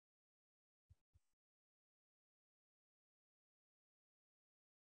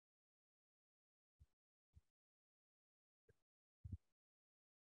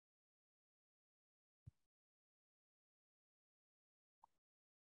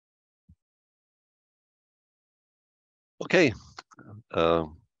Okay,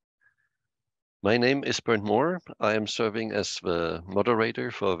 my name is Bernd Moore. I am serving as the moderator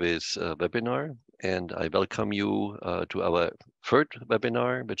for this webinar, and I welcome you to our third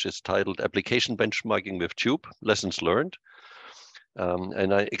webinar, which is titled Application Benchmarking with JUBE, Lessons Learned.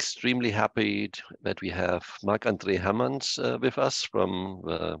 And I'm extremely happy that we have Marc-André Hermanns with us from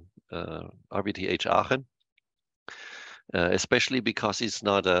RWTH Aachen. Especially because he's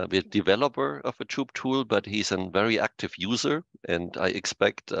not a developer of a JUBE tool, but he's a very active user, and I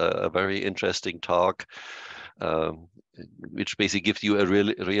expect a very interesting talk, which basically gives you a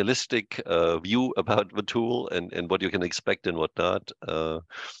realistic view about the tool and what you can expect and what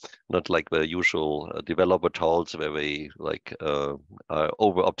not like the usual developer talks where they are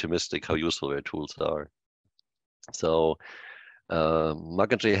over-optimistic how useful their tools are. So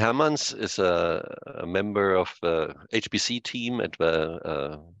Marc-André Hermanns is a member of the HPC team at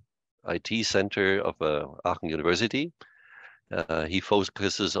the IT Center of Aachen University. He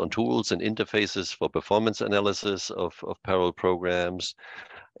focuses on tools and interfaces for performance analysis of parallel programs.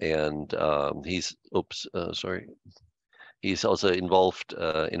 And he's also involved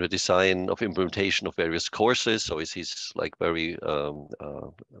in the design of implementation of various courses. So he's like very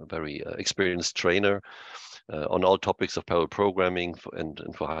experienced trainer on all topics of parallel programming and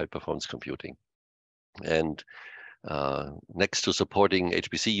for high performance computing. And next to supporting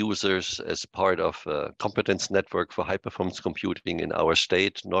HPC users as part of a competence network for high performance computing in our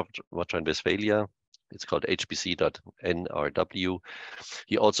state, North Rhine-Westphalia, it's called hpc.nrw.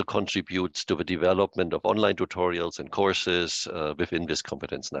 He also contributes to the development of online tutorials and courses within this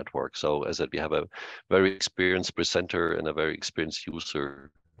competence network. So as I said, we have a very experienced presenter and a very experienced user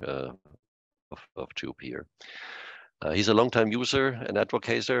of JUBE here. He's a longtime user and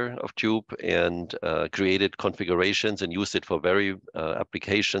advocator of JUBE and created configurations and used it for various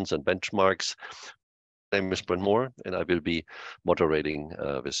applications and benchmarks. My name is Bernd Moore, and I will be moderating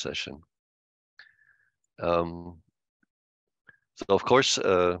this session. So of course,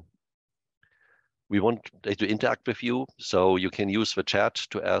 we want to interact with you, so you can use the chat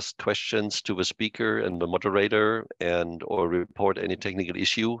to ask questions to the speaker and the moderator, or report any technical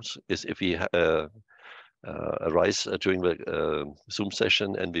issues if we arise during the Zoom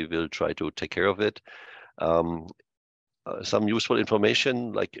session, and we will try to take care of it. Some useful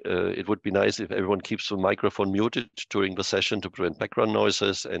information, like it would be nice if everyone keeps the microphone muted during the session to prevent background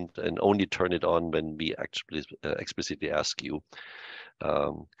noises, and only turn it on when we actually explicitly ask you.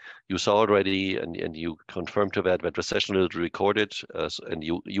 You saw already, and you confirmed to that the session will be recorded, and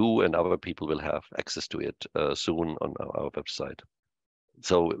you and other people will have access to it soon on our website.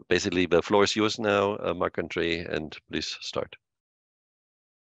 So basically, the floor is yours now, Marc-André, and please start.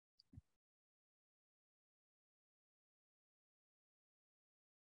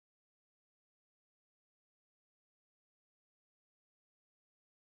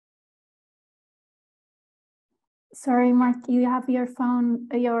 Sorry, Mark, you have your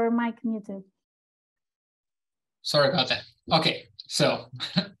mic muted. Sorry about that. Okay, so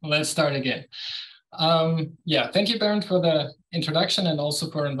let's start again. Yeah, thank you, Bernd, for the introduction and also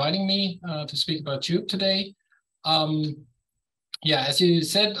for inviting me to speak about JUBE today. Yeah, as you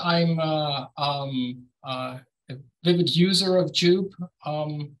said, I'm a vivid user of JUBE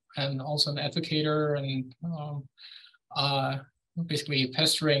and also an advocator, and basically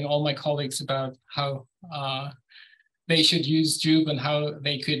pestering all my colleagues about how they should use JUBE and how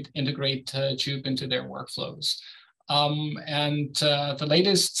they could integrate JUBE into their workflows. The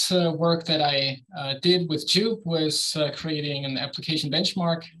latest work that I did with JUBE was creating an application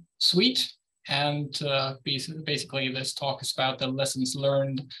benchmark suite. And basically this talk is about the lessons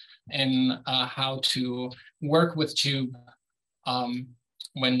learned and how to work with JUBE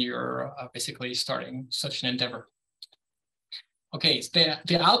when you're basically starting such an endeavor. Okay, so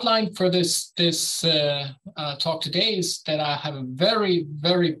the outline for this talk today is that I have a very,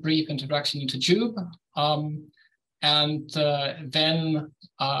 very brief introduction into JUBE. Then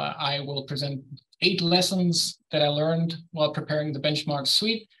I will present 8 lessons that I learned while preparing the benchmark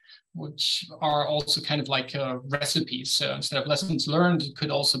suite, which are also kind of like recipes. So instead of lessons learned, it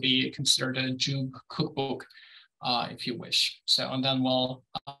could also be considered a JUBE cookbook, if you wish. So, and then we'll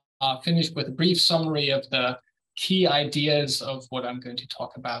finish with a brief summary of the key ideas of what I'm going to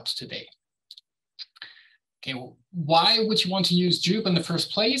talk about today. Okay, well, why would you want to use JUBE in the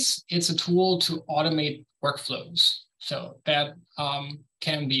first place? It's a tool to automate workflows. So that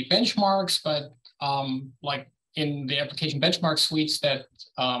can be benchmarks, but like in the application benchmark suites that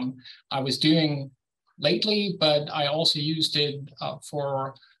I was doing lately, but I also used it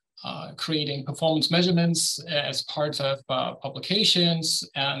for creating performance measurements as part of publications,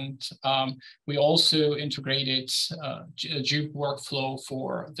 and we also integrated a JUBE workflow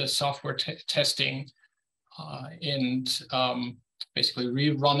for the software testing and basically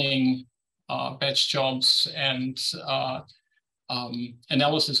rerunning batch jobs and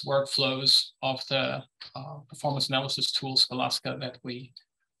analysis workflows of the performance analysis tool Scholastica that we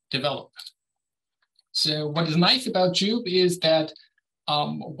developed. So what is nice about JUBE is that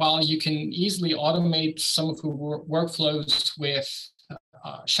while you can easily automate some of the workflows with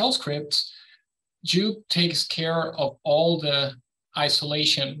shell scripts, JUBE takes care of all the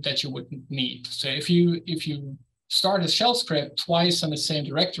isolation that you would need. So if you start a shell script twice on the same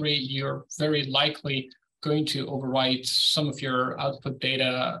directory, you're very likely going to overwrite some of your output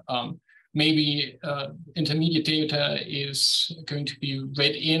data. Maybe intermediate data is going to be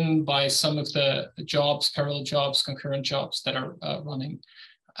read in by some of the jobs, parallel jobs, concurrent jobs that are running.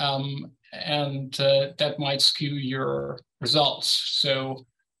 And that might skew your results. So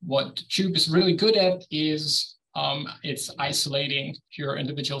what JUBE is really good at is it's isolating your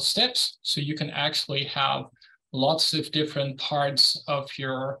individual steps. So you can actually have lots of different parts of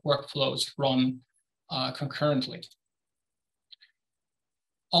your workflows run concurrently.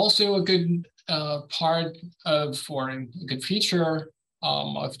 Also, a good part of, or a good feature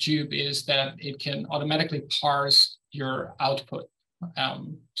of JUBE is that it can automatically parse your output.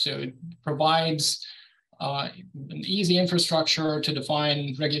 So it provides an easy infrastructure to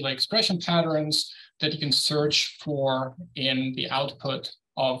define regular expression patterns that you can search for in the output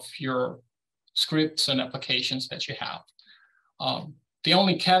of your scripts and applications that you have. The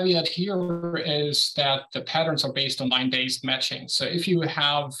only caveat here is that the patterns are based on line-based matching. So if you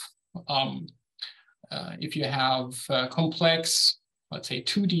have complex, let's say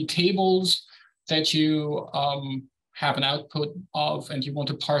 2D tables that you have an output of and you want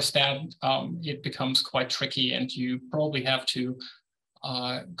to parse that, it becomes quite tricky, and you probably have to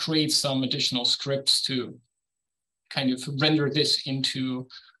create some additional scripts to kind of render this into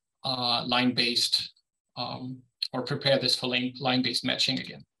line-based or prepare this for line-based matching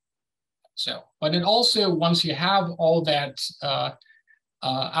again. So, but it also, once you have all that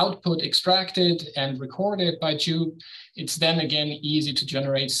output extracted and recorded by JUBE, it's then again easy to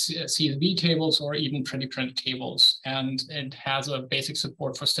generate CSV tables or even predicted tables. And it has a basic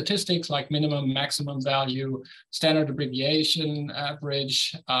support for statistics like minimum, maximum value, standard abbreviation,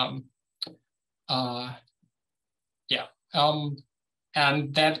 average.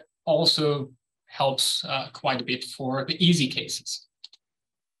 And that also helps quite a bit for the easy cases.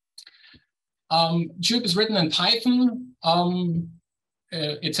 JUBE is written in Python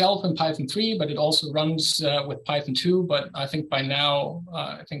itself in Python 3, but it also runs with Python 2. But I think by now,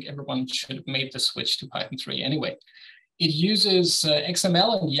 I think everyone should have made the switch to Python 3 anyway. It uses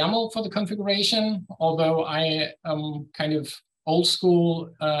XML and YAML for the configuration, although I am kind of old school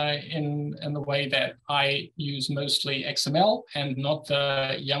in the way that I use mostly XML and not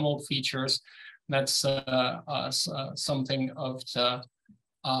the YAML features. That's something of the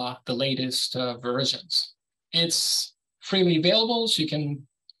latest versions. It's freely available, so you can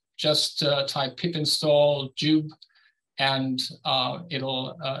just type pip install JUBE and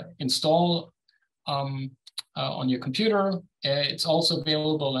it'll install on your computer. It's also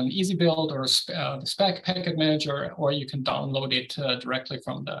available in Easy Build or the Spec Packet Manager, or you can download it directly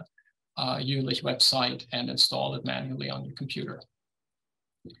from the Jülich website and install it manually on your computer.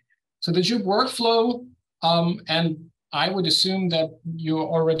 So the JUBE workflow, and I would assume that you're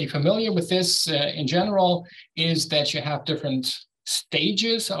already familiar with this in general, is that you have different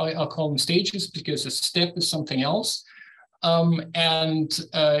stages. I'll call them stages because a step is something else. And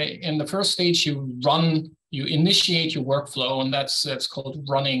in the first stage, you initiate your workflow, and that's called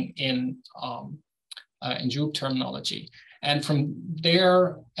running in JUBE terminology. And from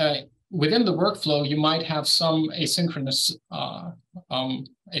there, within the workflow, you might have some asynchronous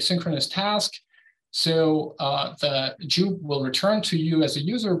task. So the JUBE will return to you as a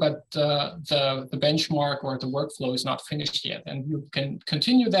user, but the benchmark or the workflow is not finished yet. And you can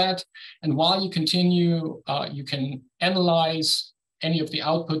continue that. And while you continue, you can analyze any of the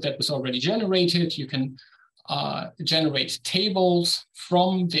output that was already generated. You can generate tables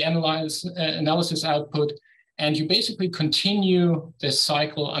from the analysis output. And you basically continue this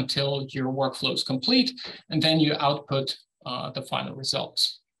cycle until your workflow is complete. And then you output the final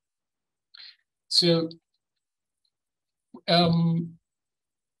results. So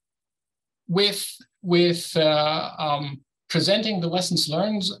with presenting the lessons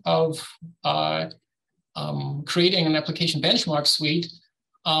learned of creating an application benchmark suite,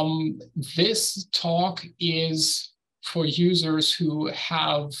 this talk is for users who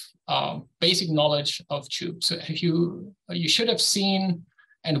have basic knowledge of JUBE. So if you should have seen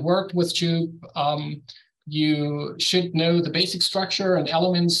and worked with JUBE, you should know the basic structure and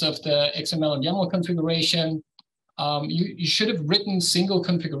elements of the XML and YAML configuration. You should have written single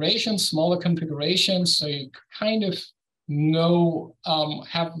configurations, smaller configurations, so you kind of know,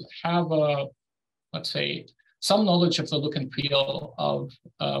 have a, let's say, some knowledge of the look and feel of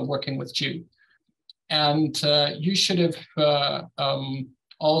working with JUBE. And you should have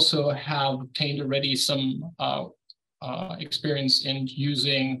also have obtained already some experience in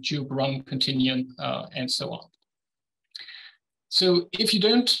using JUBE run continuum and so on. So if you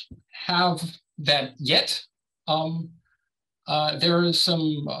don't have that yet, there are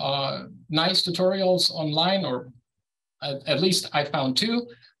some nice tutorials online, or at least I found two.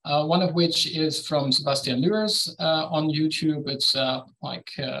 One of which is from Sebastian Lührs on YouTube. It's like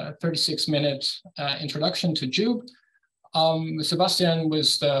a 36-minute introduction to JUBE. Sebastian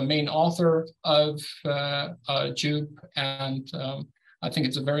was the main author of JUBE, and I think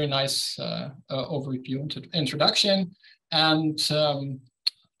it's a very nice overview and introduction. And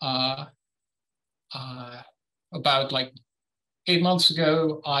about like 8 months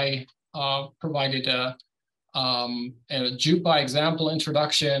ago, I provided a JUBE by example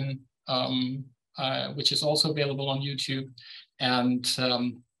introduction, which is also available on YouTube. And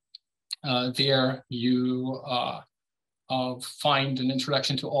there you find an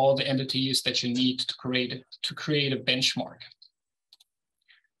introduction to all the entities that you need to create a benchmark.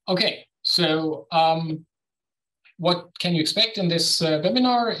 Okay, so what can you expect in this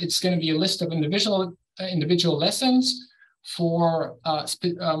webinar? It's going to be a list of individual lessons for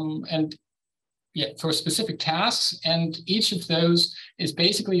for specific tasks, and each of those is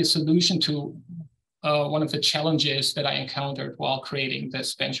basically a solution to one of the challenges that I encountered while creating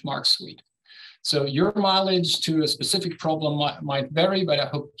this benchmark suite. So your mileage to a specific problem might vary, but I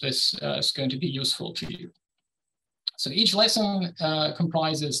hope this is going to be useful to you. So each lesson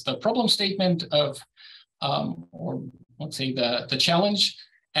comprises the problem statement of, or let's say the challenge,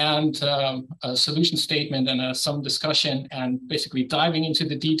 and a solution statement and some discussion, and basically diving into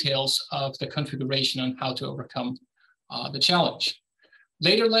the details of the configuration and how to overcome the challenge.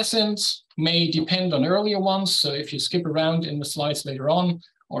 Later lessons may depend on earlier ones. So if you skip around in the slides later on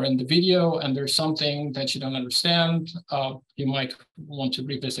or in the video and there's something that you don't understand, you might want to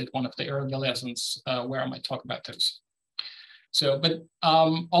revisit one of the earlier lessons where I might talk about those. So, but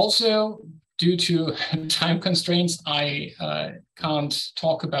also, due to time constraints, I can't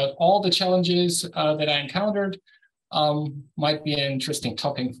talk about all the challenges that I encountered. Might be an interesting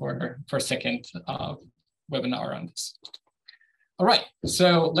topic for a second webinar on this. All right,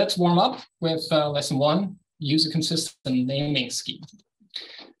 so let's warm up with lesson 1, use a consistent naming scheme.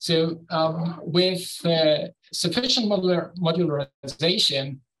 So with sufficient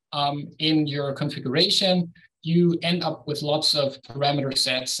modularization in your configuration, you end up with lots of parameter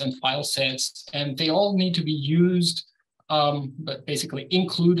sets and file sets, and they all need to be used, but basically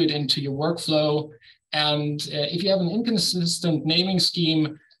included into your workflow. And if you have an inconsistent naming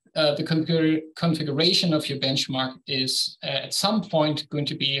scheme, the configuration of your benchmark is at some point going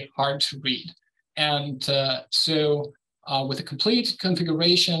to be hard to read. And so with a complete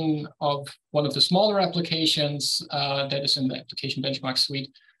configuration of one of the smaller applications that is in the application benchmark suite,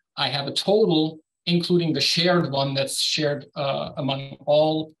 I have a total, including the shared one that's shared among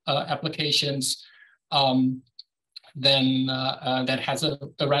all applications, then that has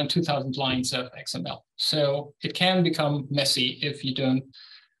around 2,000 lines of XML. So it can become messy if you don't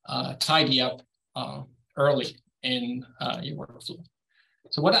tidy up early in your workflow.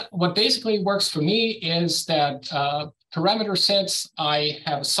 So what basically works for me is that parameter sets, I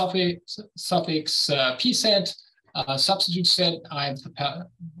have a suffix p set, substitute set, I have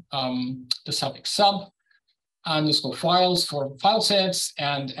the suffix sub, underscore files for file sets,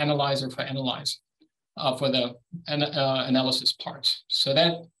 and analyzer for analyzer for the analysis part. So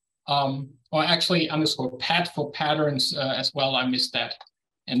that, or actually underscore pat for patterns as well. I missed that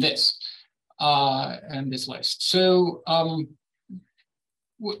in this list. So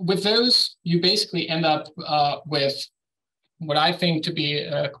with those, you basically end up with what I think to be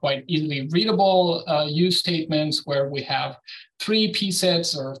quite easily readable use statements, where we have 3 p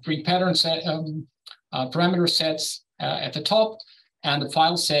sets or 3 pattern set parameter sets at the top, and the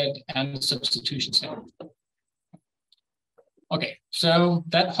file set and the substitution set. Okay, so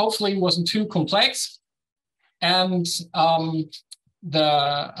that hopefully wasn't too complex. And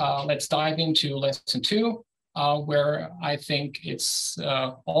let's dive into lesson 2, where I think it's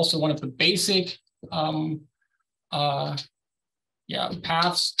also one of the basic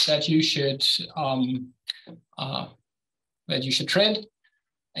paths that you should that you should tread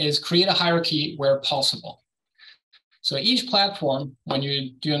is create a hierarchy where possible. So each platform, when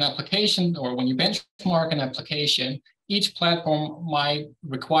you do an application or when you benchmark an application, each platform might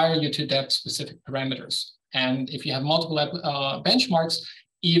require you to adapt specific parameters. And if you have multiple benchmarks,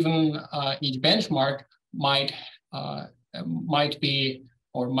 even each benchmark might be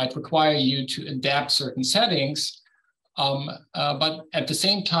or might require you to adapt certain settings. But at the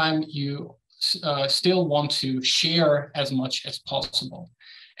same time, you still want to share as much as possible.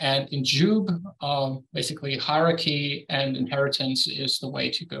 And in JUBE, basically hierarchy and inheritance is the way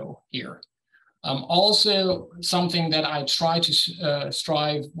to go here. Also, something that I try to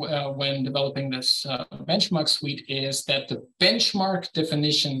strive when developing this benchmark suite is that the benchmark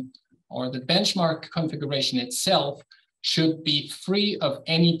definition or the benchmark configuration itself should be free of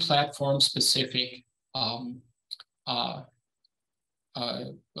any platform-specific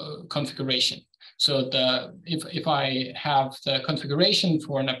configuration. So if I have the configuration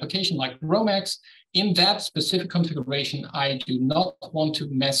for an application like Romex, in that specific configuration, I do not want to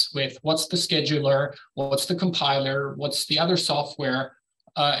mess with what's the scheduler, what's the compiler, what's the other software,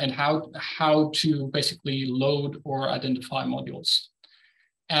 and how to basically load or identify modules.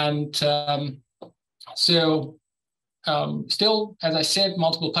 And still, as I said,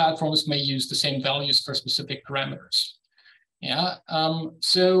 multiple platforms may use the same values for specific parameters. Yeah.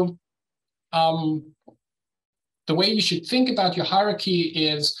 The way you should think about your hierarchy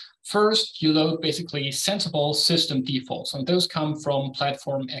is first, you load basically sensible system defaults, and those come from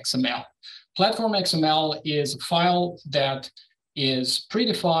platform XML. Platform XML is a file that is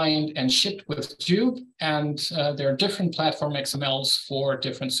predefined and shipped with JUBE, and there are different platform XMLs for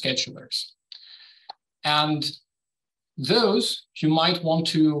different schedulers. And those you might want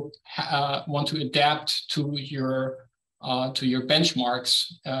to adapt to your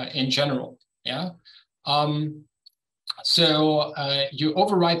benchmarks in general. Yeah. You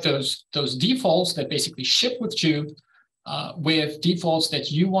overwrite those defaults that basically ship with JUBE with defaults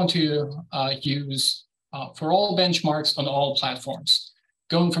that you want to use for all benchmarks on all platforms.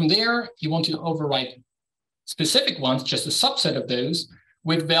 Going from there, you want to overwrite specific ones, just a subset of those,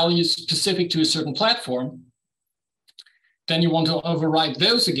 with values specific to a certain platform. Then you want to overwrite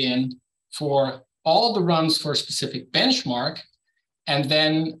those again for all the runs for a specific benchmark. And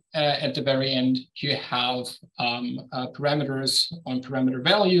then at the very end, you have parameters on parameter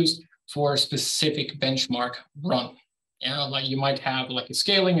values for a specific benchmark run. Yeah, like you might have like a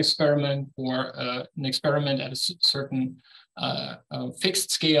scaling experiment or an experiment at a certain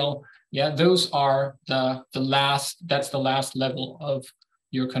fixed scale. Yeah, those are that's the last level of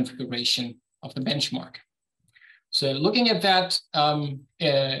your configuration of the benchmark. So looking at that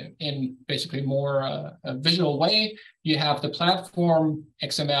in basically more a visual way, you have the platform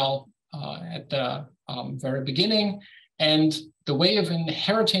XML at the very beginning. And the way of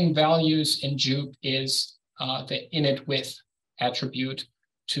inheriting values in JUBE is the init with attribute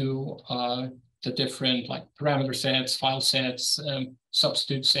to the different like parameter sets, file sets,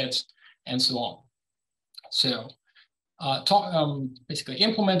 substitute sets, and so on. So basically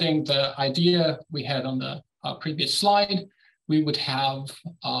implementing the idea we had on the previous slide, we would have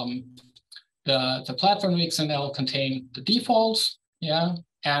the platform XML contain the defaults, yeah,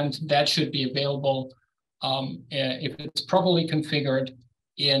 and that should be available if it's properly configured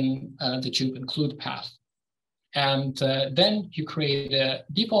in the JUBE include path. And then you create a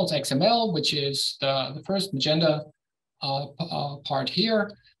defaults XML, which is the first magenta part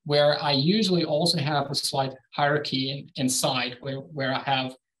here, where I usually also have a slight hierarchy inside where I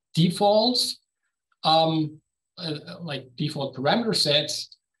have defaults, like default parameter sets,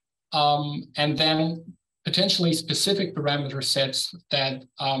 and then potentially specific parameter sets that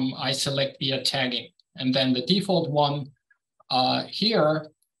I select via tagging. And then the default one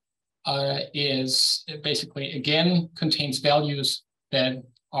here is basically, again, contains values that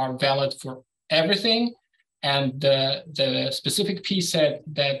are valid for everything. And the specific P set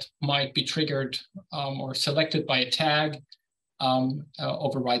that might be triggered or selected by a tag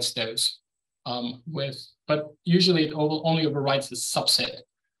overrides those but usually it only overrides the subset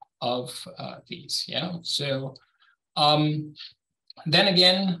of these, yeah? So then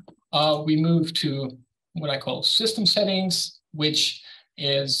again, we move to what I call system settings, which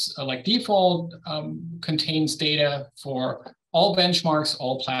is like default contains data for all benchmarks,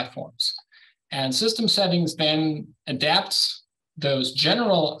 all platforms. And system settings then adapts those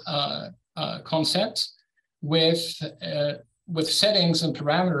general concepts with settings and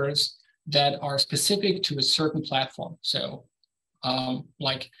parameters that are specific to a certain platform. So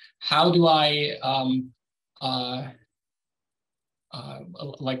like how do I,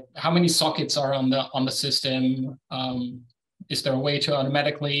 like how many sockets are on the system? is there a way to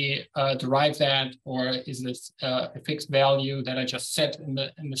automatically derive that, or is this a fixed value that I just set in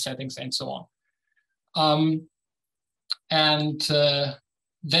the settings, and so on.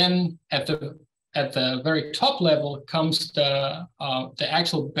 Then at the very top level comes the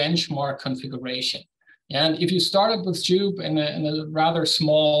actual benchmark configuration. And if you started with JUBE in a rather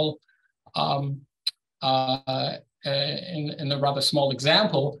small in a rather small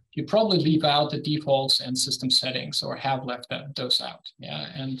example, you probably leave out the defaults and system settings, or have left those out. Yeah,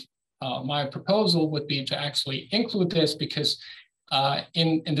 and my proposal would be to actually include this, because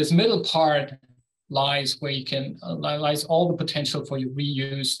in this middle part lies where you can lies all the potential for your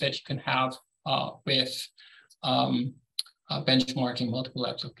reuse that you can have with benchmarking multiple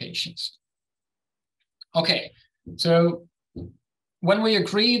applications. Okay, so when we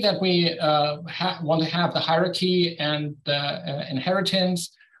agree that we want to have the hierarchy and the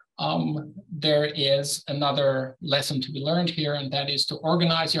inheritance, there is another lesson to be learned here, and that is to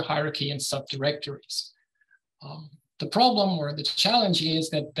organize your hierarchy in subdirectories. The problem, or the challenge, is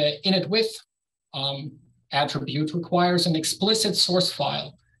that the init_with attribute requires an explicit source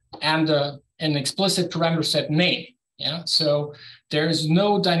file and an explicit parameter set name. Yeah, so there's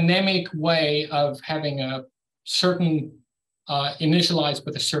no dynamic way of having a certain initialized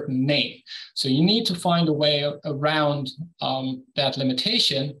with a certain name. So you need to find a way around that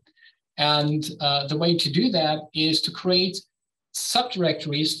limitation. And the way to do that is to create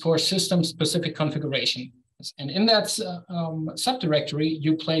subdirectories for system-specific configuration. And in that subdirectory,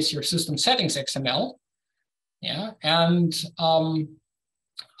 you place your system settings XML, yeah, and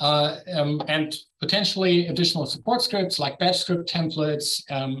potentially additional support scripts like batch script templates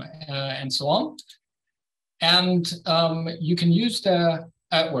and so on. And you can use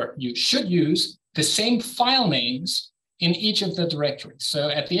or you should use the same file names in each of the directories. So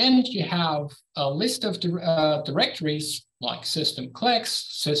at the end, you have a list of directories like system Klex,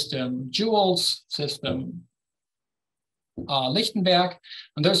 system Jules, system Lichtenberg.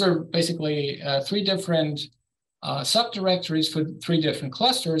 And those are basically 3 different subdirectories for 3 different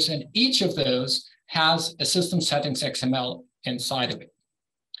clusters. And each of those has a system settings XML inside of it.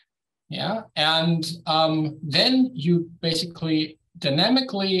 Yeah, and then you basically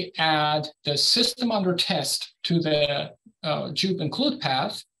dynamically add the system under test to the JUBE include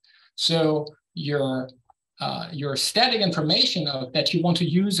path. So your static information that you want to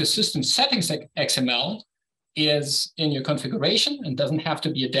use a system settings XML is in your configuration and doesn't have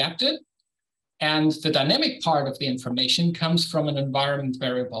to be adapted. And the dynamic part of the information comes from an environment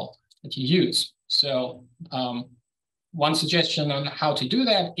variable that you use. So one suggestion on how to do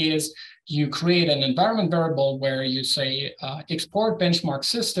that is you create an environment variable where you say export benchmark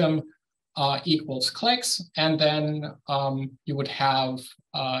system equals Klex, and then you would have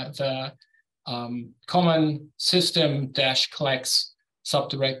the common system-Klex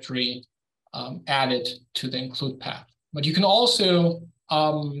subdirectory added to the include path. But you can also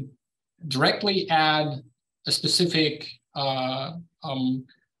directly add a specific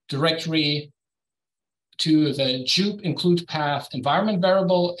directory to the JUBE include path environment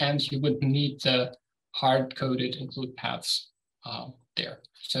variable, and you would need the hard-coded include paths there.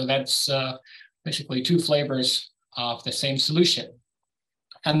 So that's basically 2 flavors of the same solution.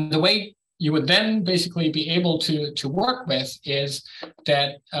 And the way you would then basically be able to work with is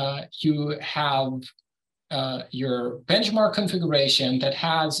that you have your benchmark configuration that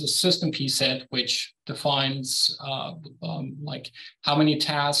has a system pset, which defines like how many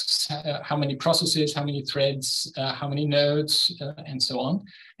tasks, how many processes, how many threads, how many nodes, and so on.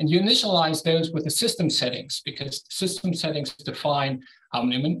 And you initialize those with the system settings, because system settings define how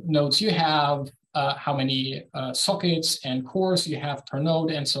many nodes you have, how many sockets and cores you have per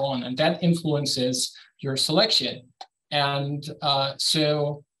node, and so on. And that influences your selection. And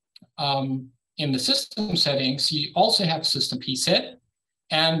in the system settings, you also have system pset,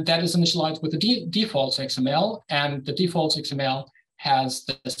 and that is initialized with the defaults XML, and the defaults XML has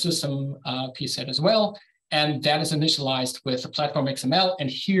the system pset as well, and that is initialized with the platform XML, and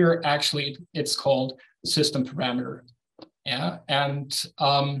here actually it's called system parameter. Yeah, and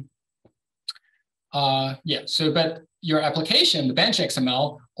yeah, so but your application, the bench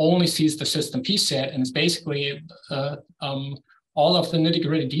XML, only sees the system pset, and it's basically all of the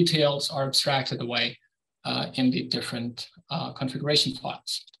nitty-gritty details are abstracted away in the different configuration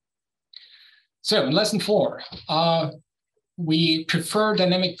files. So in lesson 4, we prefer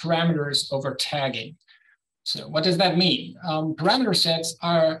dynamic parameters over tagging. So what does that mean? Parameter sets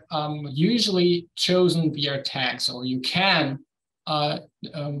are usually chosen via tags, or you can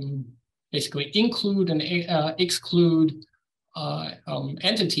basically include and exclude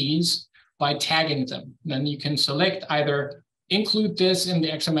entities by tagging them. Then you can select either include this in the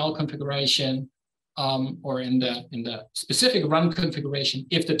XML configuration or in the specific run configuration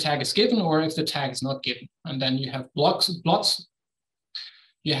if the tag is given or if the tag is not given. And then you have blocks.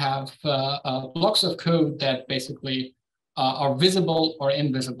 You have blocks of code that basically are visible or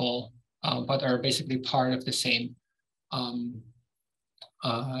invisible, but are basically part of the same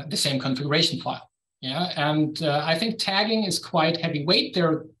configuration file. Yeah, and I think tagging is quite heavyweight. There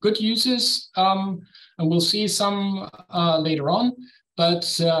are good uses, and we'll see some later on. But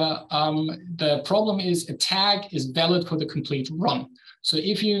the problem is a tag is valid for the complete run. So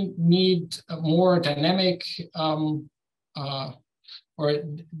if you need a more dynamic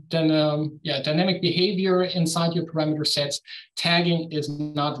dynamic behavior inside your parameter sets, tagging is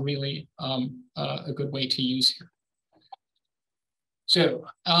not really a good way to use here. So,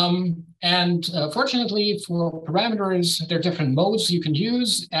 fortunately for parameters, there are different modes you can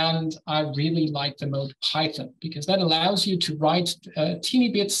use, and I really like the mode Python because that allows you to write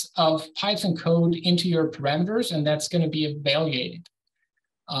teeny bits of Python code into your parameters, and that's going to be evaluated.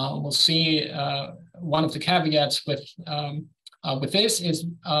 We'll see one of the caveats with this is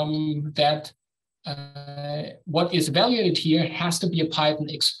that what is evaluated here has to be a Python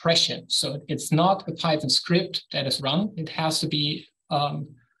expression. So it's not a Python script that is run. It has to be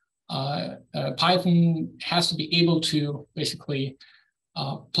Python has to be able to basically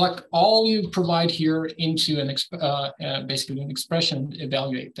plug all you provide here into basically an expression,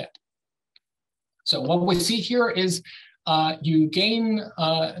 evaluate that. So what we see here is you gain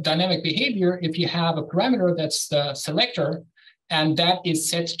dynamic behavior if you have a parameter that's the selector, and that is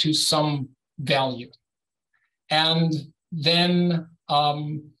set to some value. And then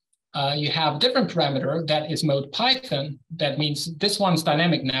you have a different parameter that is mode Python. That means this one's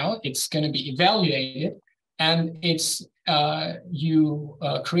dynamic now. It's going to be evaluated, and it's you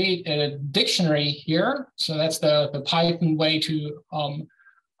create a dictionary here. So that's the Python way to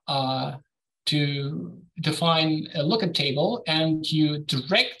define a lookup table, and you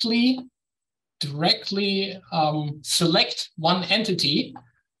directly select one entity,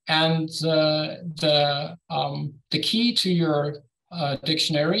 and the key to your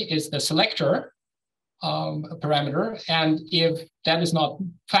dictionary is the selector parameter, and if that is not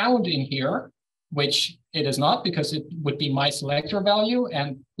found in here, which it is not because it would be my selector value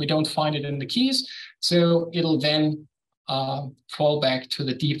and we don't find it in the keys, so it'll then fall back to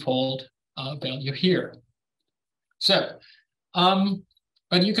the default value here. So,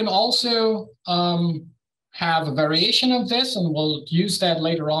 but you can also have a variation of this, and we'll use that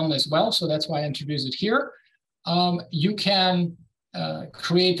later on as well, so that's why I introduced it here. You can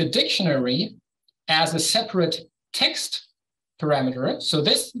create the dictionary as a separate text parameter. So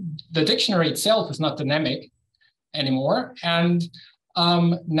the dictionary itself is not dynamic anymore, and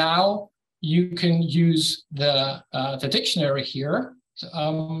now you can use the dictionary here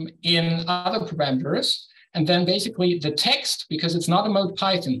in other parameters, and then basically the text, because it's not a mode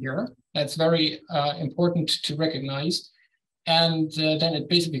Python here, that's very important to recognize, and then it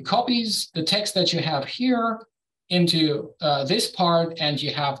basically copies the text that you have here into this part, and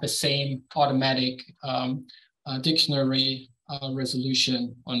you have the same automatic dictionary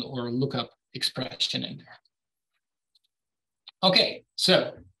resolution or lookup expression in there. Okay,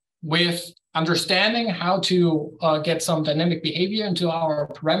 so with understanding how to get some dynamic behavior into our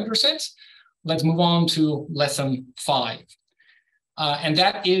parameter sets, let's move on to lesson 5. And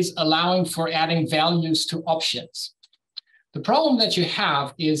that is allowing for adding values to options. The problem that you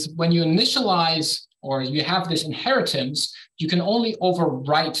have is when you initialize or you have this inheritance, you can only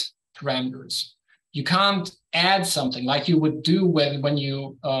overwrite parameters. You can't add something like you would do when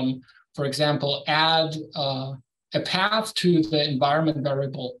you, for example, add a path to the environment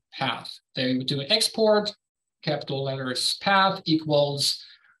variable path. There you would do an export, capital letters path equals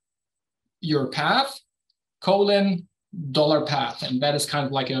your path, $path, and that is kind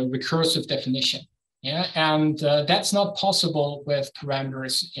of like a recursive definition. Yeah, and that's not possible with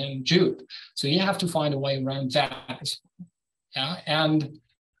parameters in JUBE. So you have to find a way around that. Yeah, and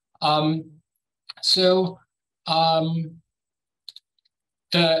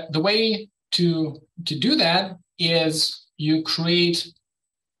the way to do that is you create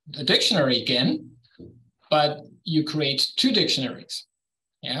a dictionary again, but you create 2 dictionaries.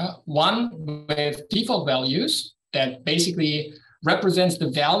 Yeah, one with default values that basically represents the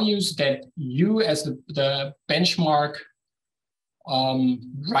values that you as the benchmark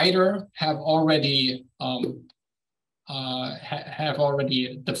writer have already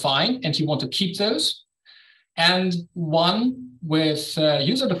defined, and you want to keep those. And one with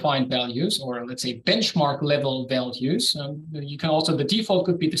user-defined values, or let's say benchmark level values. You can also, the default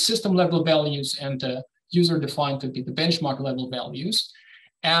could be the system level values, and the user-defined to be the benchmark level values.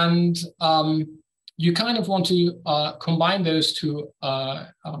 And you kind of want to combine those to a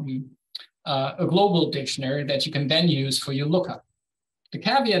global dictionary that you can then use for your lookup. The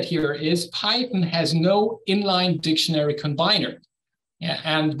caveat here is Python has no inline dictionary combiner,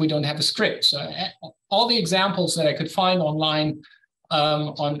 and we don't have a script. So all the examples that I could find online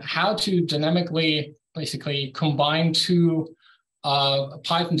on how to dynamically basically combine two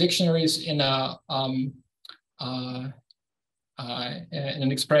Python dictionaries in an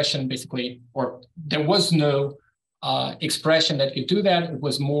expression, basically, or there was no expression that could do that. It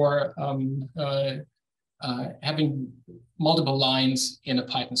was more having multiple lines in a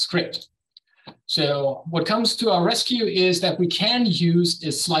Python script. So what comes to our rescue is that we can use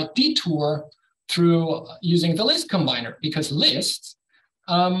a slight detour through using the list combiner, because lists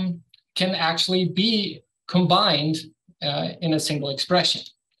can actually be combined in a single expression.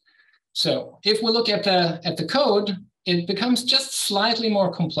 So if we look at the code, it becomes just slightly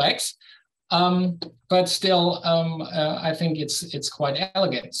more complex, but still, I think it's quite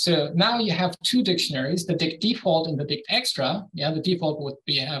elegant. So now you have two dictionaries, the dict default and the dict extra. Yeah, the default would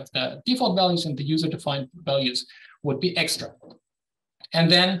have the default values, and the user-defined values would be extra. And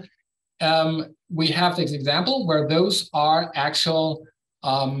then we have this example where those are actual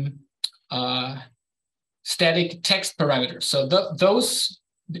static text parameters. So those,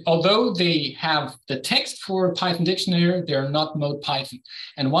 although they have the text for Python dictionary, they're not mode Python.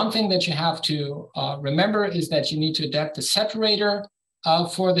 And one thing that you have to remember is that you need to adapt the separator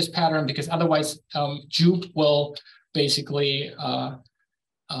for this pattern, because otherwise JUBE will basically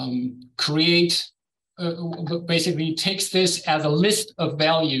basically takes this as a list of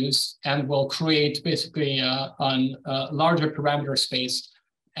values and will create basically a larger parameter space.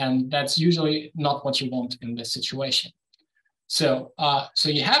 And that's usually not what you want in this situation. So, so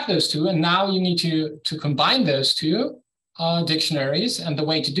you have those two, and now you need to combine those two dictionaries. And the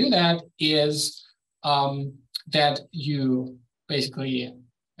way to do that is that you basically,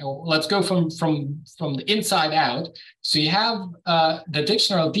 let's go from the inside out. So you have the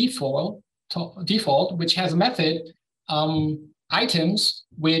dictionary default, which has a method items,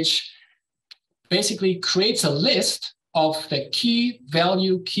 which basically creates a list of the key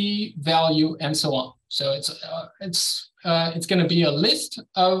value, and so on. So it's going to be a list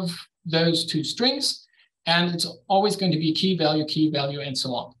of those two strings, and it's always going to be key value, and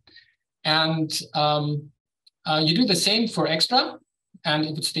so on. And you do the same for extra. And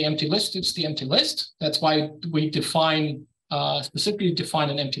if it's the empty list, it's the empty list. That's why we specifically define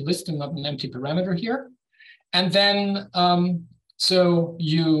an empty list and not an empty parameter here. And then, so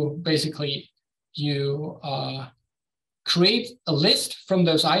you basically, create a list from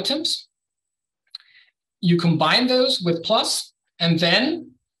those items. You combine those with plus, and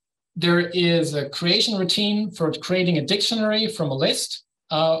then there is a creation routine for creating a dictionary from a list,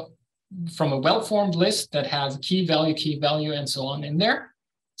 from a well-formed list that has key value, and so on in there.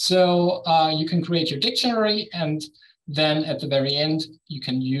 So you can create your dictionary, and then at the very end, you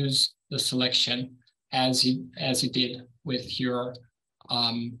can use the selection as you did with your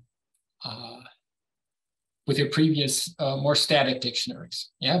previous more static dictionaries.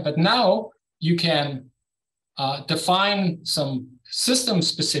 Yeah, but now you can define some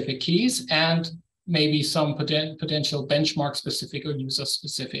system-specific keys and maybe some potential benchmark-specific or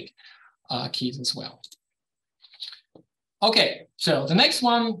user-specific keys as well. Okay, so the next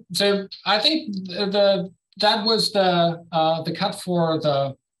one. So I think that was the cut for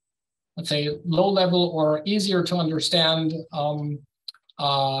the, let's say, low-level or easier to understand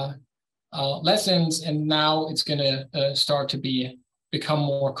lessons, and now it's going to start to become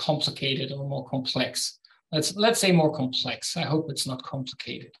more complicated or more complex. Let's say more complex. I hope it's not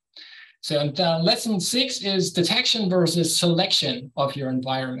complicated. So lesson 6 is detection versus selection of your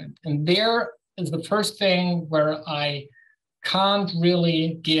environment. And there is the first thing where I can't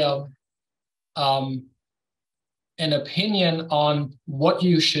really give an opinion on what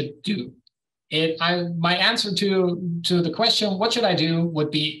you should do. My answer to the question, what should I do, would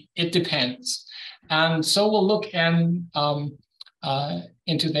be, it depends. And so we'll look into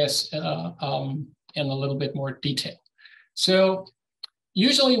this in a little bit more detail. So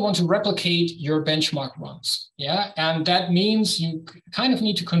usually you want to replicate your benchmark runs, yeah? And that means you kind of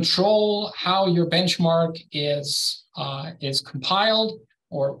need to control how your benchmark is compiled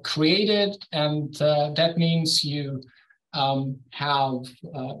or created, and that means you have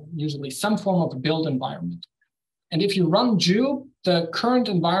usually some form of a build environment. And if you run JUBE, the current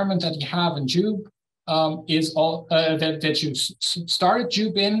environment that you have in JUBE is all that you started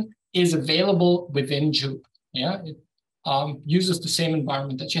JUBE in is available within JUBE. Yeah, uses the same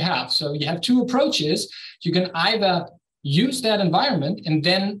environment that you have. So you have two approaches. You can either use that environment and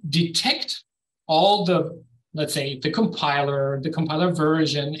then detect all the, let's say, the compiler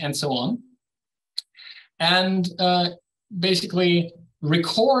version, and so on, and basically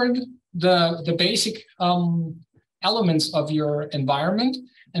record the basic elements of your environment,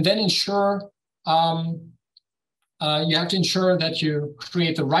 and then ensure you have to ensure that you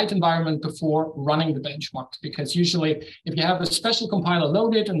create the right environment before running the benchmarks, because usually if you have a special compiler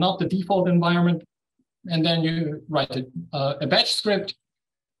loaded and not the default environment, and then you write a batch script,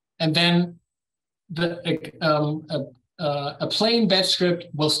 and then a plain batch script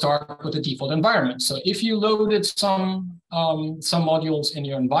will start with the default environment. So if you loaded some modules in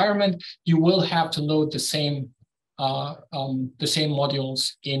your environment, you will have to load the same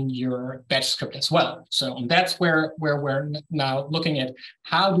modules in your batch script as well. So that's where we're now looking at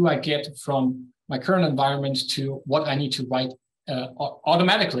how do I get from my current environment to what I need to write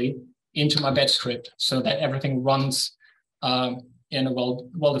automatically into my batch script so that everything runs in a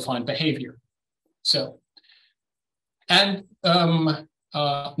well-defined behavior. So, and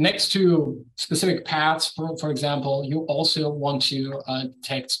next to specific paths, for example, you also want to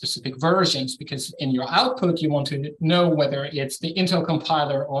detect specific versions, because in your output, you want to know whether it's the Intel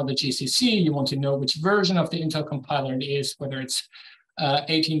compiler or the GCC. You want to know which version of the Intel compiler it is, whether it's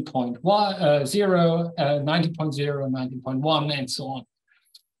 18.0, 90.0, 19.1, and so on.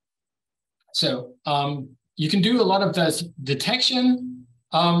 So you can do a lot of this detection,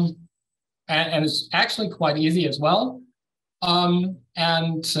 and it's actually quite easy as well. But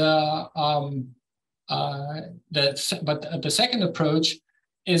the second approach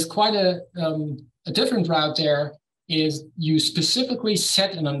is quite a different route. There is you specifically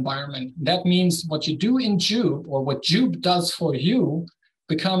set an environment. That means what you do in JUBE, or what JUBE does for you,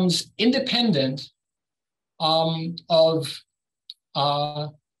 becomes independent of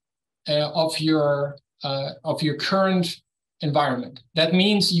your current environment. That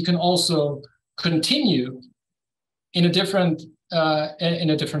means you can also continue in a different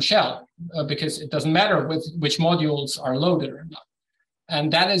shell, because it doesn't matter which modules are loaded or not.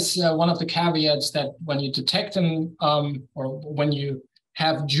 And that is one of the caveats, that when you detect them, or when you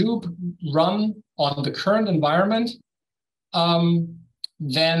have JUBE run on the current environment,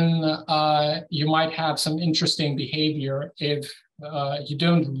 then you might have some interesting behavior if you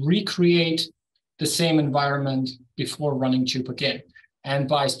don't recreate the same environment before running JUBE again. And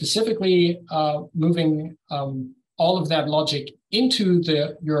by specifically moving all of that logic into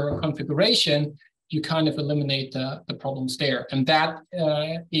your configuration, you kind of eliminate the problems there. And that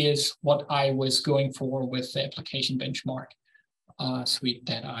is what I was going for with the application benchmark suite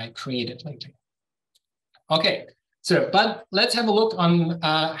that I created lately. Okay, so, but let's have a look on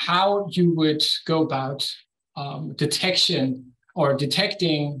how you would go about detection or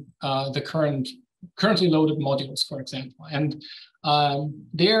detecting the currently loaded modules, for example. And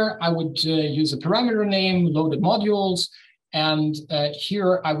there I would use a parameter name, loaded modules, and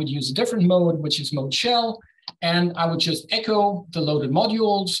here I would use a different mode, which is mode shell, and I would just echo the loaded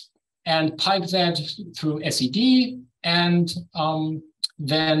modules and pipe that through SED, and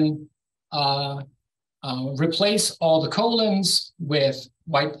then replace all the colons with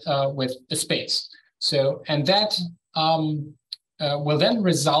a space. So, and that will then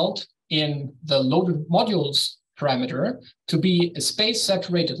result in the loaded modules parameter to be a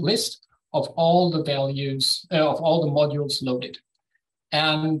space-saturated list of all the values, of all the modules loaded.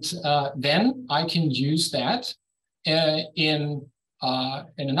 And then I can use that in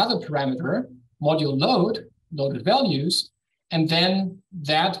another parameter, module loaded values, and then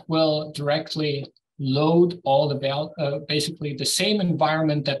that will directly load all the basically the same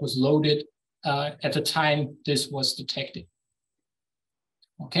environment that was loaded at the time this was detected.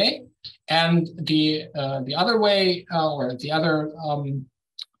 Okay, and the other way, or the other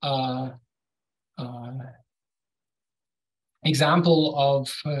example of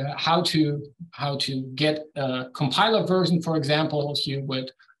how to get a compiler version, for example, you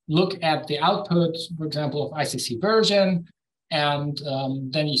would look at the output, for example, of ICC version, and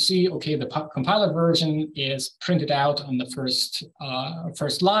then you see, okay, the compiler version is printed out on the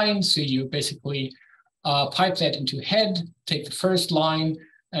first line. So you basically pipe that into head, take the first line,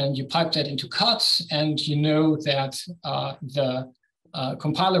 and you pipe that into cuts, and you know that the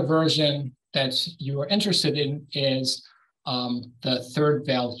compiler version that you are interested in is the third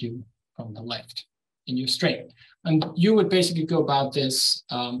value from the left in your string. And you would basically go about this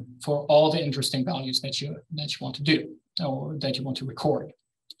for all the interesting values that you want to do, or that you want to record.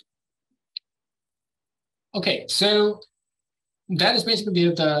 Okay, so that is basically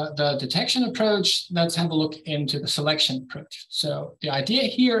the detection approach. Let's have a look into the selection approach. So the idea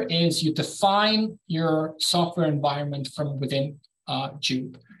here is you define your software environment from within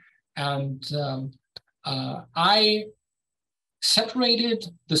JUBE. And I separated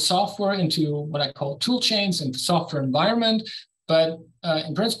the software into what I call tool chains and the software environment. But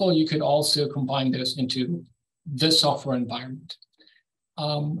in principle, you could also combine those into the software environment.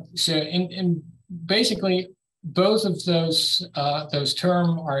 So in basically, both of those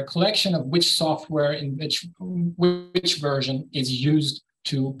terms are a collection of which software in which version is used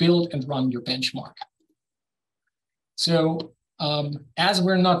to build and run your benchmark. So as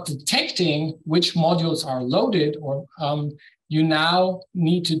we're not detecting which modules are loaded, or you now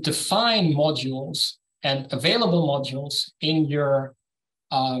need to define modules and available modules in your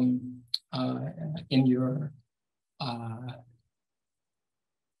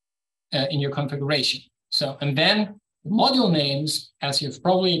configuration. So, and then module names, as you've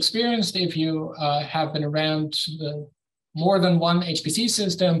probably experienced if you have been around more than one HPC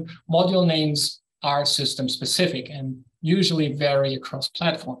system, module names are system specific and usually vary across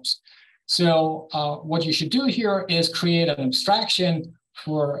platforms. So what you should do here is create an abstraction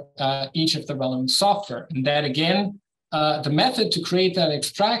for each of the relevant software. And that again, the method to create that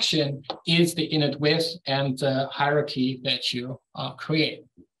abstraction is the init with and the hierarchy that you create,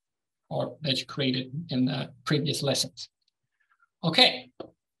 or that you created in the previous lessons. Okay,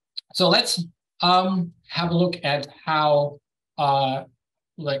 so let's have a look at how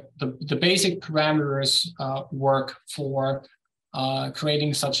like the basic parameters work for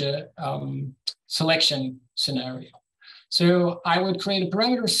creating such a selection scenario. So I would create a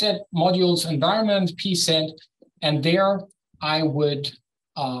parameter set, modules environment, pset, and there I would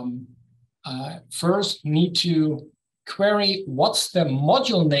first need to query what's the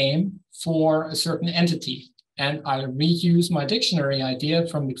module name for a certain entity. And I reuse my dictionary idea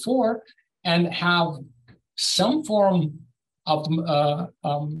from before and have some form of the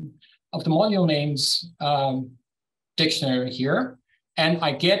module names dictionary here. And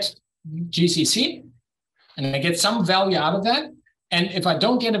I get GCC, and I get some value out of that. And if I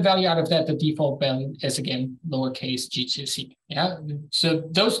don't get a value out of that, the default value is again lowercase GCC. Yeah. So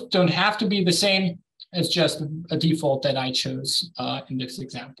those don't have to be the same. It's just a default that I chose in this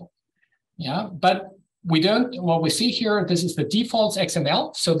example. Yeah, but we don't, what we see here, this is the defaults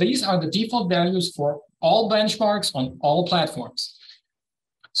XML. So these are the default values for all benchmarks on all platforms.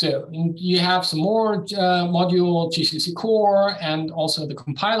 So you have some more module, GCC core, and also the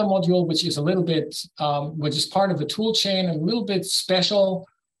compiler module, which is a little bit, which is part of the tool chain, a little bit special.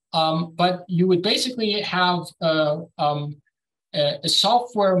 But you would basically have a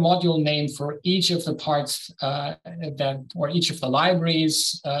software module name for each of the parts or each of the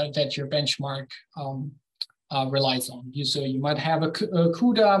libraries that your benchmark relies on. So you might have a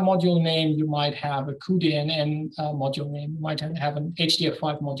CUDA module name, you might have a cuDNN module name, you might have an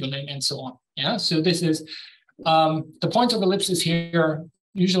HDF5 module name, and so on. Yeah. So this is the points of ellipses here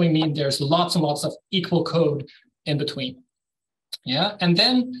usually mean there's lots and lots of equal code in between. Yeah. And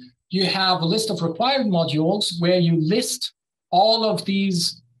then you have a list of required modules where you list all of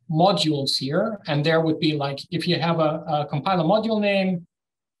these modules here, and there would be like, if you have a compiler module name,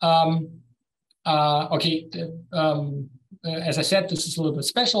 as I said, this is a little bit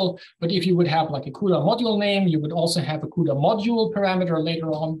special, but if you would have like a CUDA module name, you would also have a CUDA module parameter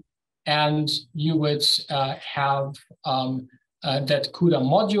later on, and you would have that CUDA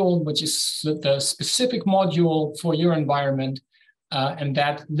module, which is the specific module for your environment, and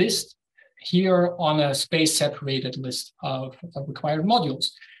that list here on a space-separated list of required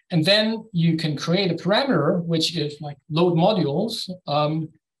modules. And then you can create a parameter, which is like load modules,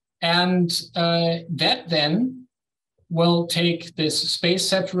 and that then will take this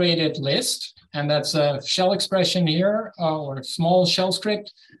space-separated list, and that's a shell expression here, or a small shell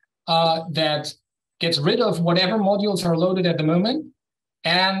script that gets rid of whatever modules are loaded at the moment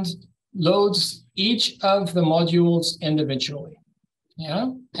and loads each of the modules individually.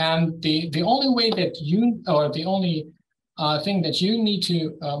 Yeah, and the only way that you, or the only thing that you need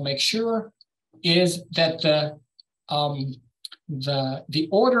to make sure is that the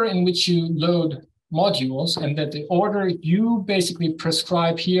order in which you load modules, and that the order you basically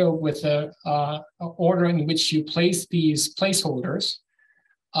prescribe here with the order in which you place these placeholders,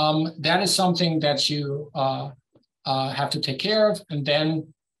 that is something that you have to take care of. And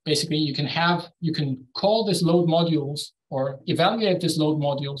then basically you can call this load modules or evaluate this load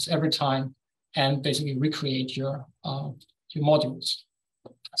modules every time and basically recreate your modules.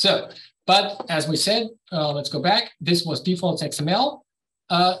 So, but as we said, let's go back. This was defaults XML.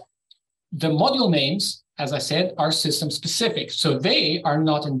 The module names as I said, are system specific. So they are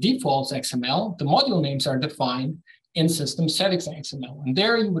not in defaults XML. The module names are defined in system settings XML. And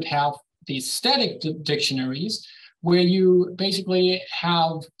there you would have these static dictionaries where you basically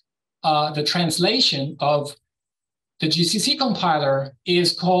have the translation of the GCC compiler is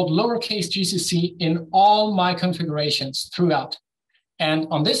called lowercase GCC in all my configurations throughout. And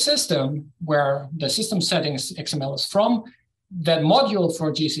on this system, where the system settings XML is from, that module for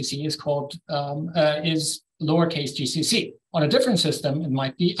GCC is called is lowercase GCC. On a different system, it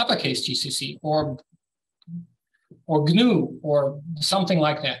might be uppercase GCC or GNU or something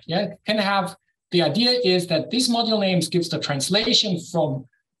like that. Yeah, it can have. The idea is that these module names gives the translation from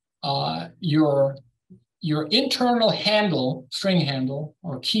your internal handle, string handle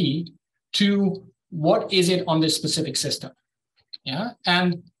or key, to what is it on this specific system. Yeah, and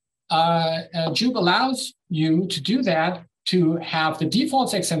JUBE allows you to do that, to have the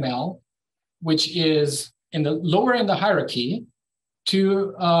defaults XML, which is in the lower in the hierarchy,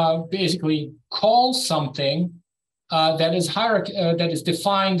 to basically call something that is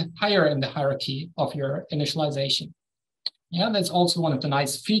defined higher in the hierarchy of your initialization. Yeah, that's also one of the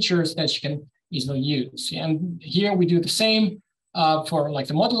nice features that you can easily use. And here we do the same for like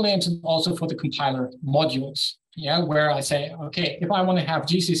the module names and also for the compiler modules. Yeah, where I say, okay, if I want to have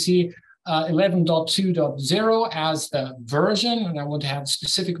GCC 11.2.0 as the version, and I want to have a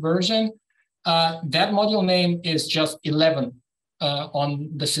specific version, that module name is just 11 on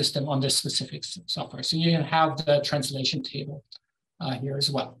the system, on this specific software. So you have the translation table here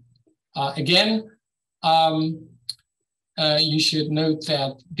as well. Again, you should note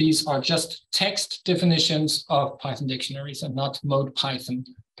that these are just text definitions of Python dictionaries and not mode Python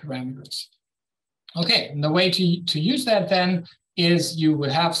parameters. Okay, and the way to use that then is you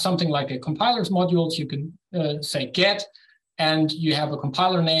would have something like a compiler's modules. You can say get, and you have a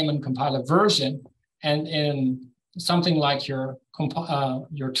compiler name and compiler version. And in something like your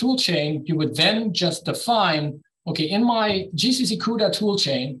tool chain, you would then just define, okay, in my GCC CUDA tool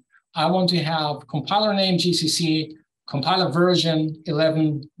chain, I want to have compiler name GCC, compiler version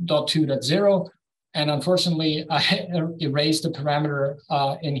 11.2.0. And unfortunately, I erased the parameter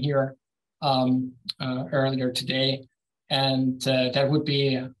in here earlier today. And that would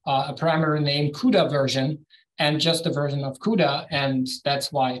be a parameter named CUDA version and just the version of CUDA. And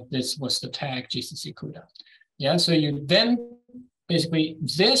that's why this was the tag GCC CUDA. Yeah, so you then basically,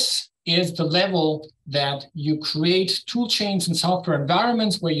 this is the level that you create tool chains and software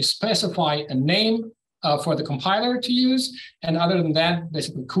environments where you specify a name for the compiler to use. And other than that,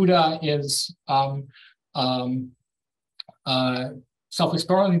 basically CUDA is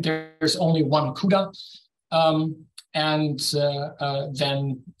self-explanatory. There's only one CUDA. And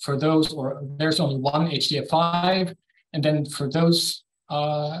then for those, or there's only one HDF5. And then for those,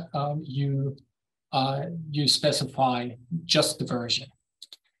 you specify just the version.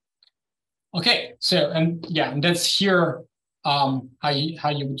 Okay, so, and yeah, and that's here how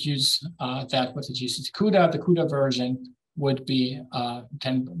you would use that with the GCC CUDA. The CUDA version would be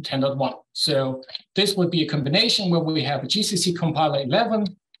 10.1. So this would be a combination where we have a GCC compiler 11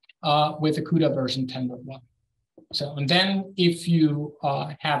 with a CUDA version 10.1. So, and then if you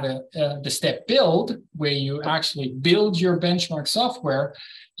have the step build, where you actually build your benchmark software,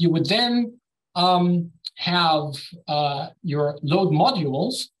 you would then have your load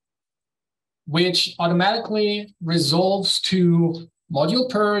modules, which automatically resolves to module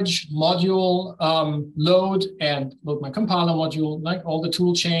purge, module load, and load my compiler module, like all the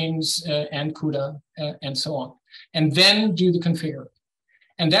tool chains and CUDA and so on, and then do the configure.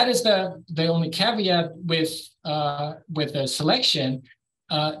 And that is the only caveat with the selection.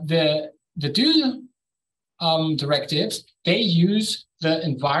 The do directives, they use the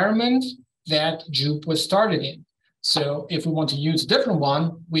environment that JUBE was started in. So if we want to use a different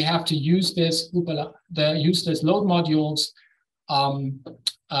one, we have to use this load modules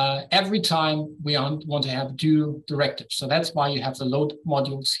every time we want to have do directives. So that's why you have the load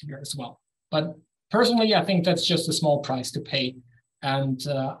modules here as well. But personally, I think that's just a small price to pay. And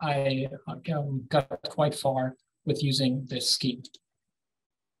I got quite far with using this scheme.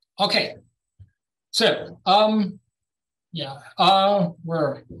 Okay, so yeah,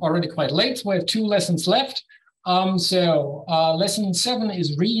 we're already quite late. We have 2 lessons left. Lesson 7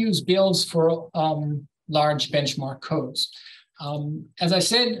 is reuse builds for large benchmark codes. As I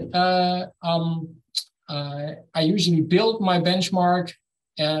said, I usually build my benchmark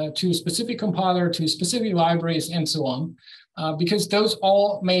to a specific compiler, to specific libraries, and so on. Because those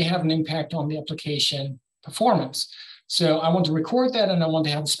all may have an impact on the application performance. So I want to record that, and I want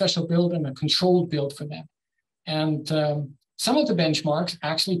to have a special build and a controlled build for that. And some of the benchmarks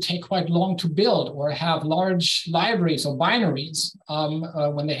actually take quite long to build or have large libraries or binaries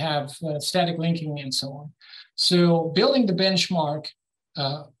when they have static linking and so on. So building the benchmark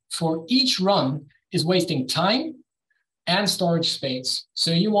for each run is wasting time and storage space. So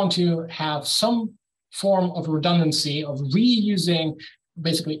you want to have some form of redundancy of reusing,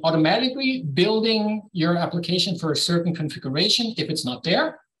 basically automatically building your application for a certain configuration if it's not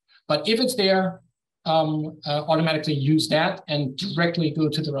there. But if it's there, automatically use that and directly go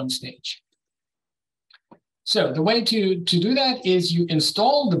to the run stage. So the way to do that is you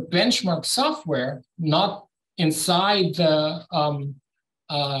install the benchmark software, not inside the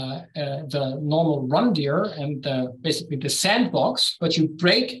normal rundir and basically the sandbox, but you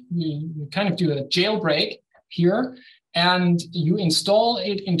kind of do a jailbreak here, and you install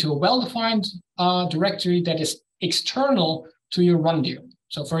it into a well-defined directory that is external to your rundir.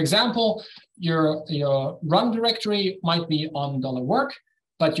 So for example, your run directory might be on $work,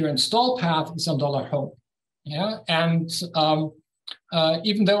 but your install path is on $home. Yeah, and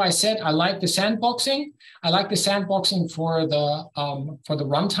even though I said I like the sandboxing, for the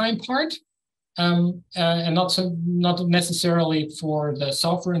runtime part, and not necessarily for the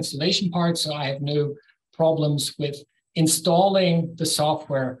software installation part. So I have no problems with installing the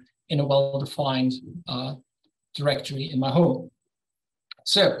software in a well-defined directory in my home.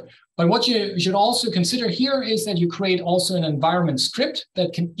 So, but what you should also consider here is that you create also an environment script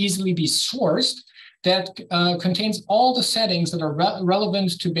that can easily be sourced, that contains all the settings that are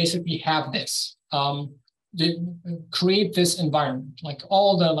relevant to basically have this, create this environment, like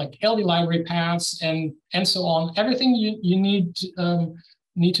all the LD library paths and so on. Everything you need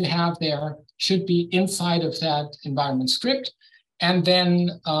to have there should be inside of that environment script. And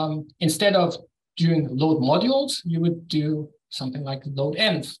then instead of doing load modules, you would do something like load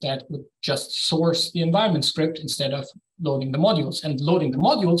env that would just source the environment script instead of loading the modules. And loading the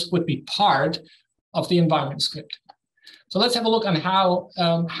modules would be part of the environment script. So let's have a look on how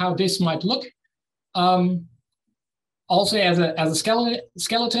this might look. Also, as a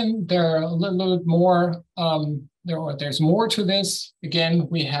skeleton, there are a little bit more. There's more to this. Again,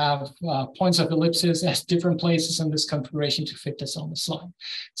 we have points of ellipses at different places in this configuration to fit this on the slide.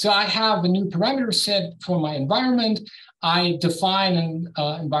 So I have a new parameter set for my environment. I define an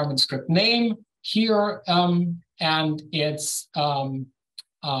environment script name here, and it's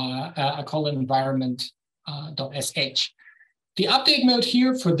I call it environment.sh. The update mode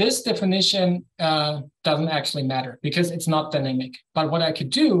here for this definition doesn't actually matter because it's not dynamic. But what I could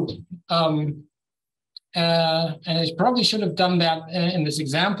do, and I probably should have done that in this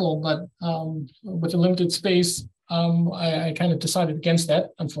example, but with a limited space, I kind of decided against that,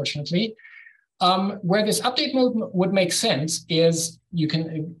 unfortunately. Where this update mode would make sense is you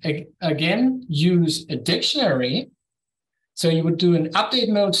can, again, use a dictionary. So you would do an update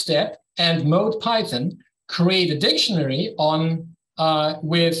mode step and mode Python, create a dictionary on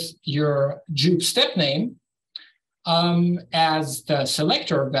with your JUBE step name as the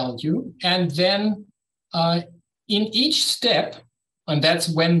selector value. And then in each step, and that's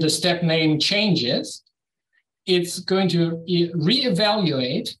when the step name changes, it's going to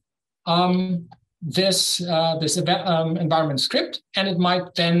reevaluate this environment script, and it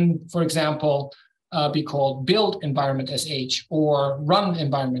might then, for example, be called build environment.sh or run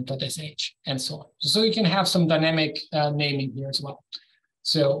environment.sh and so on. So you can have some dynamic naming here as well.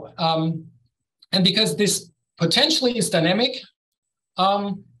 So, and because this potentially is dynamic,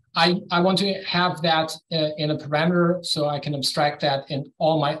 I want to have that in a parameter so I can abstract that, and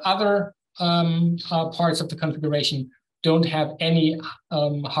all my other parts of the configuration don't have any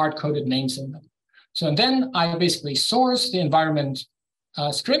hard-coded names in them. So, and then I basically source the environment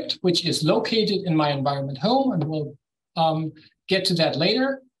script, which is located in my environment home, and we'll get to that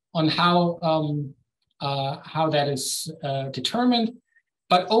later on how that is determined,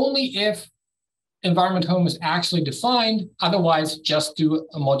 but only if environment home is actually defined. Otherwise, just do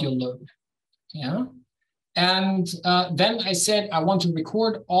a module load. Yeah, and then I said I want to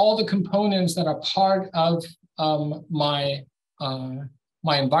record all the components that are part of my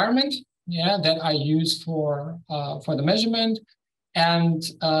environment. Yeah, that I use for the measurement. And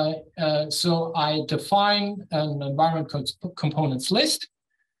so I define an environment components list.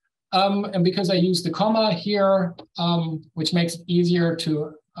 And because I use the comma here, which makes it easier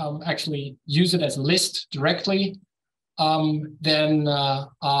to actually use it as a list directly, then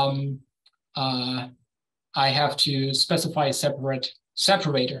I have to specify a separate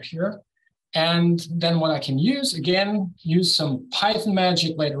separator here. And then what I can use, again, use some Python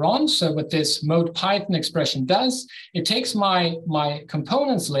magic later on. So what this mode Python expression does, it takes my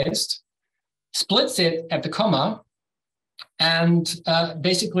components list, splits it at the comma, And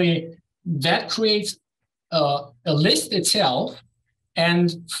basically, that creates a list itself.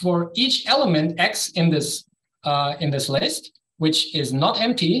 And for each element X in this list, which is not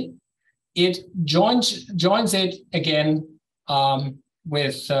empty, it joins it again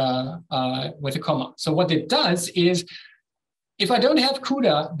with a comma. So what it does is, if I don't have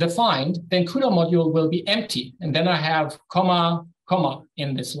CUDA defined, then CUDA module will be empty, and then I have comma, comma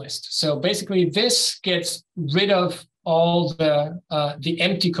in this list. So basically, this gets rid of all the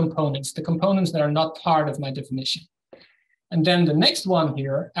empty components, the components that are not part of my definition. And then the next one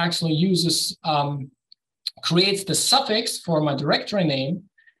here actually uses, creates the suffix for my directory name.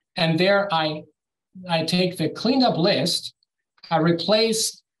 And there I take the cleaned up list, I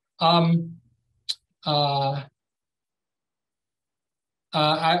replace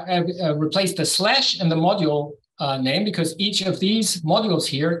I replace the slash and the module name, because each of these modules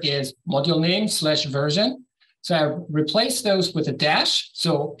here is module name / version. So I replace those with a dash.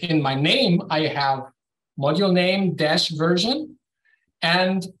 So in my name, I have module name - version,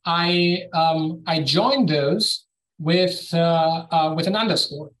 and I join those with an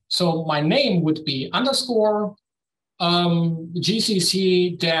underscore. So my name would be underscore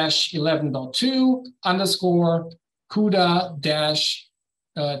GCC - 11.2 underscore CUDA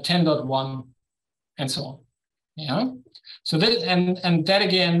 - 10.1 and so on. Yeah. So that and that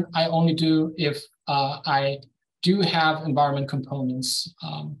again, I only do if I do have environment components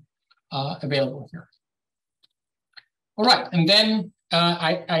available here. All right, and then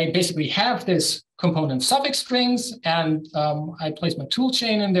I basically have this component suffix strings, and I place my tool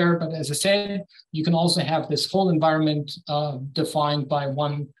chain in there. But as I said, you can also have this whole environment defined by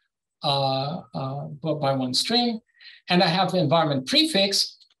one string, and I have the environment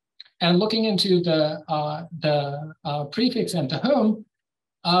prefix. And looking into the prefix and the home,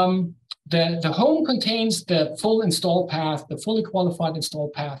 the home contains the full install path, the fully qualified install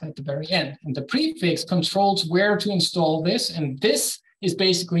path at the very end. And the prefix controls where to install this. And this is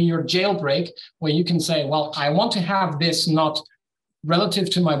basically your jailbreak, where you can say, well, I want to have this not relative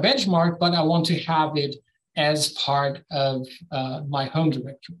to my benchmark, but I want to have it as part of my home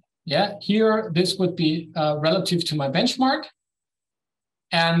directory. Yeah, here, this would be relative to my benchmark.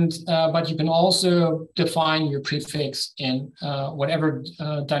 And but you can also define your prefix in whatever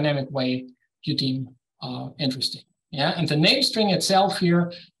dynamic way you deem interesting. Yeah, and the name string itself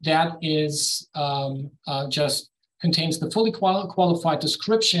here, that is just contains the fully qualified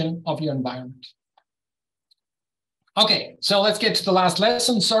description of your environment. Okay, so let's get to the last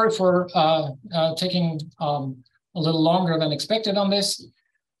lesson. Sorry for taking a little longer than expected on this.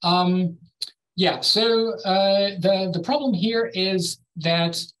 Yeah, so the problem here is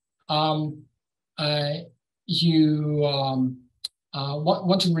that you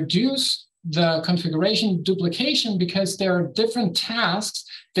want to reduce the configuration duplication, because there are different tasks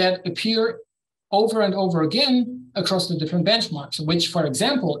that appear over and over again across the different benchmarks, which, for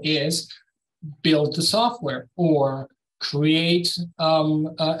example, is build the software or create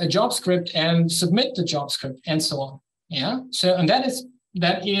a job script and submit the job script and so on. Yeah, so and that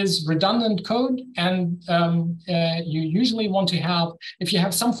is redundant code, and you usually want to have, if you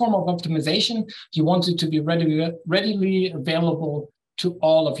have some form of optimization, you want it to be readily available to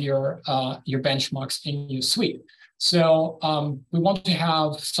all of your benchmarks in your suite. So we want to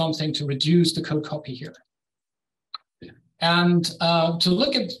have something to reduce the code copy here. And to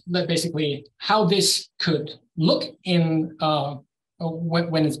look at basically how this could look in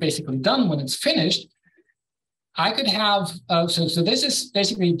when it's basically done, when it's finished, I could have, so this is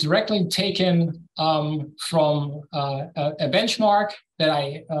basically directly taken from a benchmark that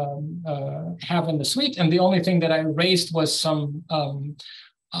I have in the suite. And the only thing that I erased was some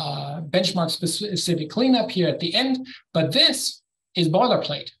benchmark-specific cleanup here at the end. But this is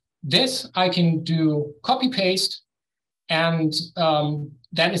boilerplate. This I can do copy-paste, and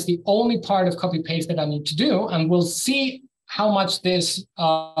that is the only part of copy-paste that I need to do. And we'll see how much this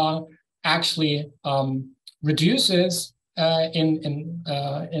actually reduces in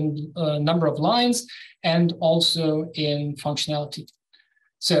number of lines and also in functionality.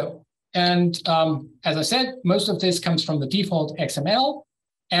 So, and as I said, most of this comes from the default XML,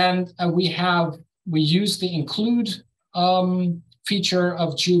 and we use the include feature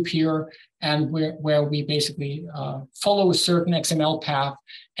of JUBE here, and where we basically follow a certain XML path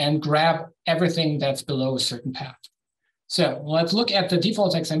and grab everything that's below a certain path. So let's look at the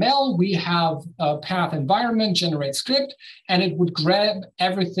default XML. We have a path environment, generate script, and it would grab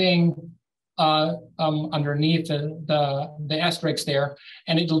everything underneath the asterisk there,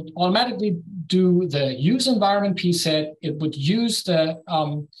 and it will automatically do the use environment pset. It would use the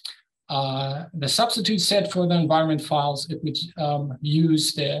the substitute set for the environment files. It would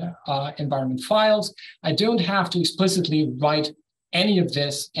use the environment files. I don't have to explicitly write any of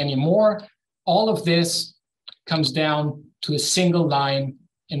this anymore. All of this comes down to a single line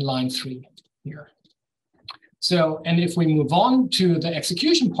in line 3 here. So, and if we move on to the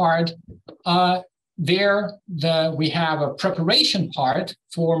execution part, we have a preparation part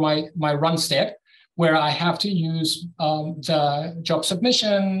for my run step, where I have to use the job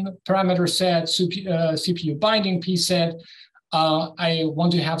submission parameter set, CPU binding p set. I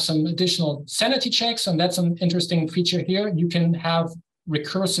want to have some additional sanity checks, and that's an interesting feature here. You can have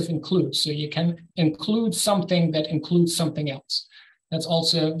recursive include, so you can include something that includes something else.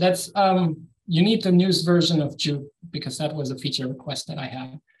 You need the newest version of JUBE, because that was a feature request that I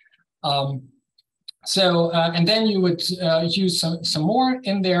had. And then you would use some more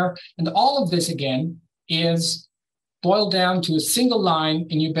in there. And all of this, again, is boiled down to a single line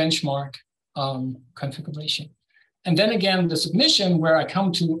in your benchmark configuration. And then again, the submission, where I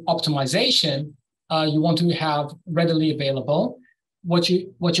come to optimization, you want to have readily available. What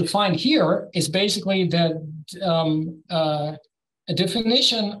you find here is basically a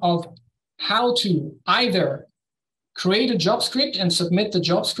definition of how to either create a job script and submit the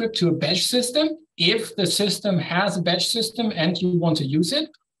job script to a batch system if the system has a batch system and you want to use it,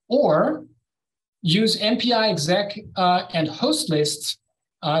 or use MPI exec and host lists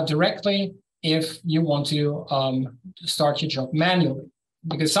directly if you want to start your job manually.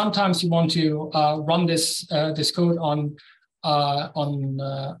 Because sometimes you want to run this code on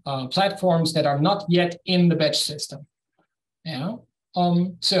platforms that are not yet in the batch system. Yeah.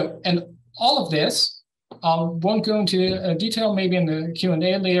 And all of this, I won't go into detail maybe in the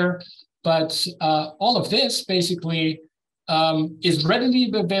Q&A later, but all of this basically is readily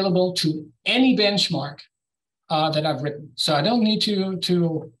available to any benchmark that I've written. So I don't need to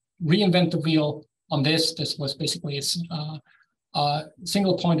reinvent the wheel on this. This was basically a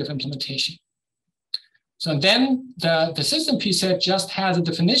single point of implementation. So then the system piece set just has a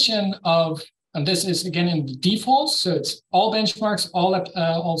definition of, and this is again in the defaults, so it's all benchmarks,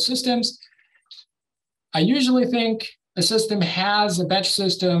 all systems. I usually think a system has a batch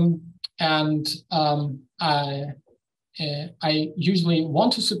system, and I usually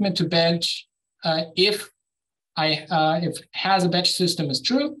want to submit to batch if has a batch system is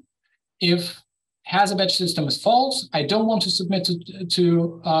true. If has a batch system is false, I don't want to submit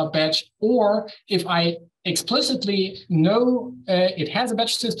to batch, or if I explicitly know it has a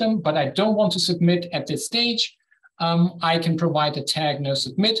batch system, but I don't want to submit at this stage, I can provide the tag no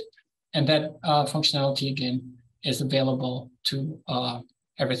submit, and that functionality again is available to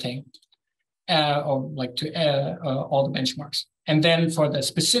everything, or like to all the benchmarks. And then for the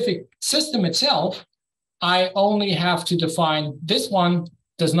specific system itself, I only have to define this one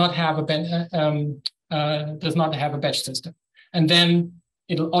does not have a batch system, and then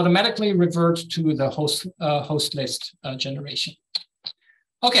it'll automatically revert to the host list generation.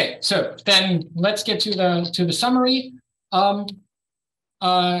 Okay, so then let's get to the summary. I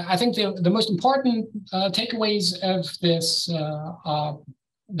think the most important takeaways of this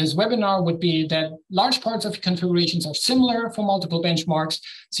this webinar would be that large parts of configurations are similar for multiple benchmarks,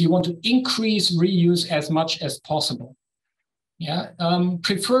 so you want to increase reuse as much as possible. Yeah,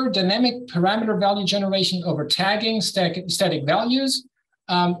 prefer dynamic parameter value generation over tagging static values.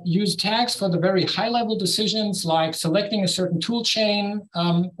 Use tags for the very high-level decisions, like selecting a certain tool chain,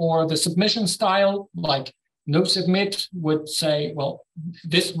 or the submission style, like no submit would say, well,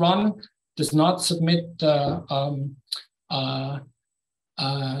 this run does not submit the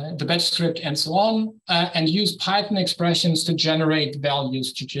batch script and so on, and use Python expressions to generate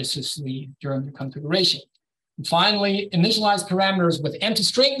values judiciously during the configuration. And finally, initialize parameters with empty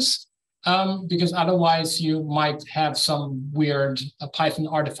strings, because otherwise you might have some weird Python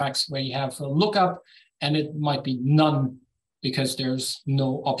artifacts where you have a lookup and it might be none because there's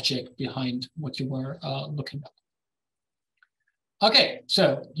no object behind what you were looking at. Okay,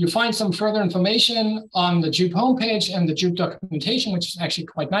 so you find some further information on the JUBE homepage and the JUBE documentation, which is actually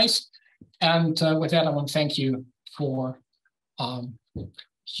quite nice. And with that, I want to thank you for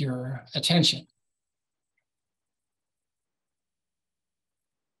your attention.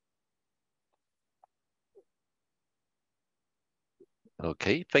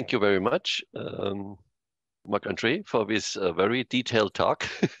 Okay, thank you very much, Marc-André, for this very detailed talk.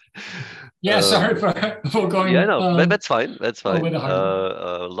 Yeah, sorry for going. Yeah, no, that's fine. That's fine.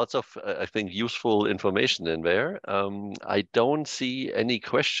 Lots of, I think, useful information in there. I don't see any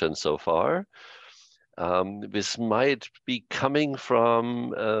questions so far. this might be coming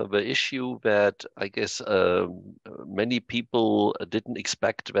from the issue that I guess many people didn't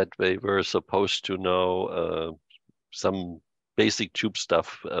expect that they were supposed to know some basic JUBE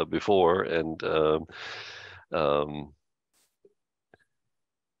stuff before, and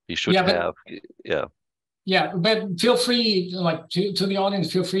you should have, yeah. Yeah, but feel free, like to the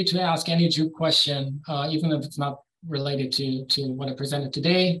audience, feel free to ask any JUBE question, even if it's not related to what I presented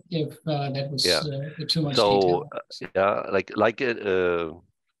today, if that was too much detail. Yeah, like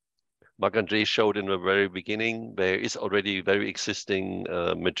Marc-André showed in the very beginning, there is already very existing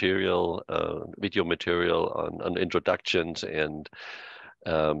material, video material on introductions, and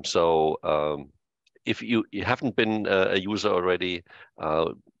if you haven't been a user already,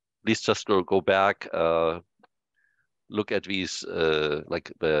 please just go back, look at these,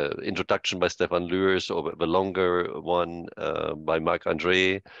 like the introduction by Stefan Lührs or the longer one by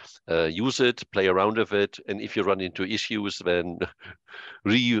Marc-André. Use it, play around with it, and if you run into issues, then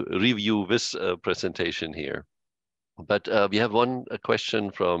review this presentation here. But we have one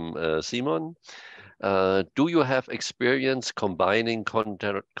question from Simon. Do you have experience combining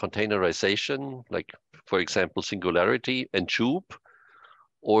containerization, like for example, Singularity and JUBE,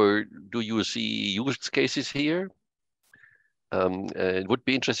 or do you see use cases here? It would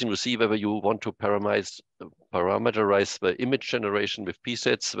be interesting to see whether you want to parameterize the image generation with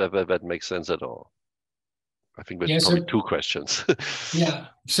psets, whether that makes sense at all. I think that's probably two questions. Yeah,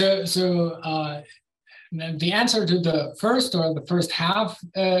 so the answer to the first half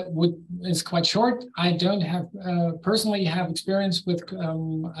is quite short. I don't have personally have experience with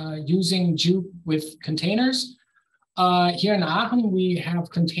using JUBE with containers. Here in Aachen, we have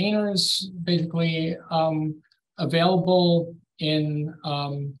containers basically available in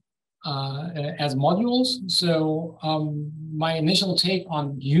as modules. So my initial take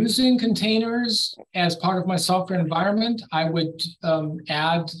on using containers as part of my software environment, I would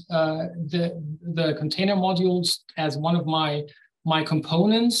add the container modules as one of my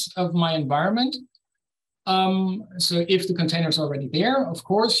components of my environment. So if the container is already there, of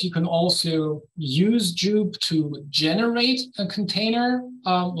course, you can also use JUBE to generate a container,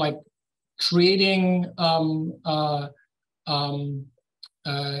 like creating all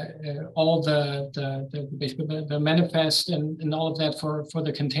basically the manifest and all of that for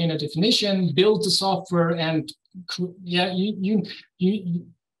the container definition, build the software, and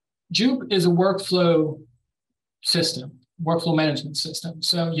JUBE is a workflow system, workflow management system.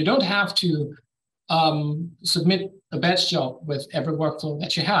 So you don't have to submit a batch job with every workflow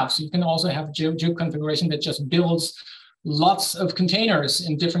that you have. So you can also have JUBE configuration that just builds lots of containers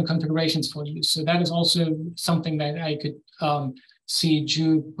in different configurations for you. So that is also something that I could see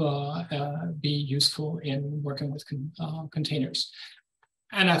JUBE be useful in working with containers.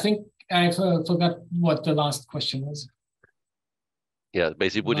 And I think I forgot what the last question was. Yeah,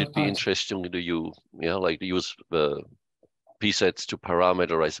 basically, would it be interesting to you, like to use the psets to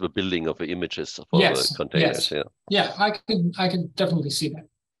parameterize the building of the images for the containers? Yes. Yeah, I could definitely see that.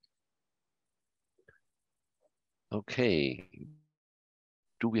 Okay.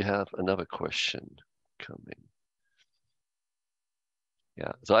 Do we have another question coming?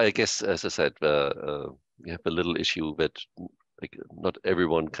 Yeah, so I guess, as I said, we have a little issue that like not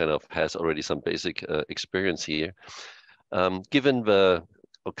everyone kind of has already some basic experience here. Given the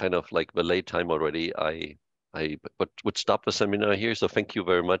kind of like the late time already, I would stop the seminar here. So thank you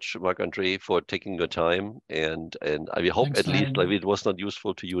very much, Marc-André, for taking your time. And I hope at least like it was not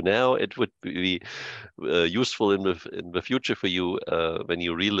useful to you now. It would be useful in the future for you when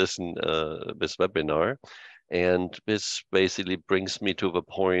you re-listen this webinar. And this basically brings me to the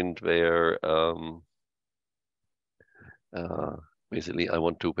point where basically I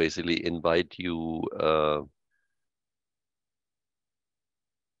want to basically invite you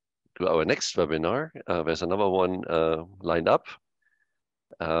to our next webinar. There's another one lined up.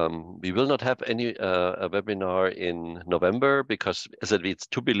 We will not have any a webinar in November because, as I said, it's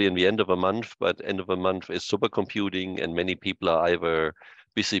 2 billion the end of a month, but end of a month is supercomputing, and many people are either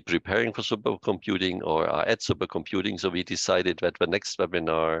busy preparing for supercomputing or are at supercomputing. So we decided that the next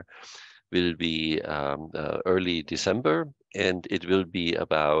webinar will be early December, and it will be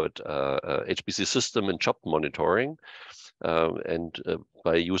about HPC system and job monitoring, and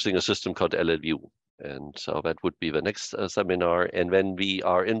by using a system called LLView. And so that would be the next seminar. And then we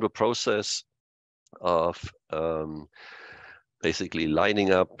are in the process of basically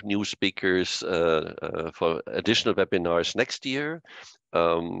lining up new speakers for additional webinars next year.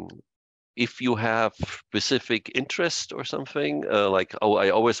 If you have specific interest or something, like, oh, I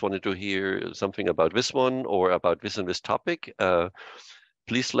always wanted to hear something about this one or about this and this topic,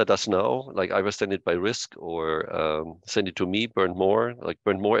 please let us know, like either send it by RISC or send it to me, Bernd Mohr, like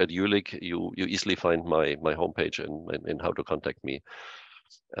Bernd Mohr at Jülich. You easily find my homepage and how to contact me.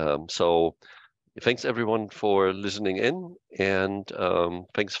 So thanks everyone for listening in, and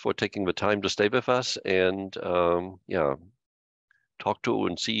thanks for taking the time to stay with us, and yeah, talk to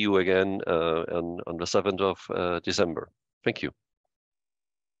and see you again on the 7th of December. Thank you.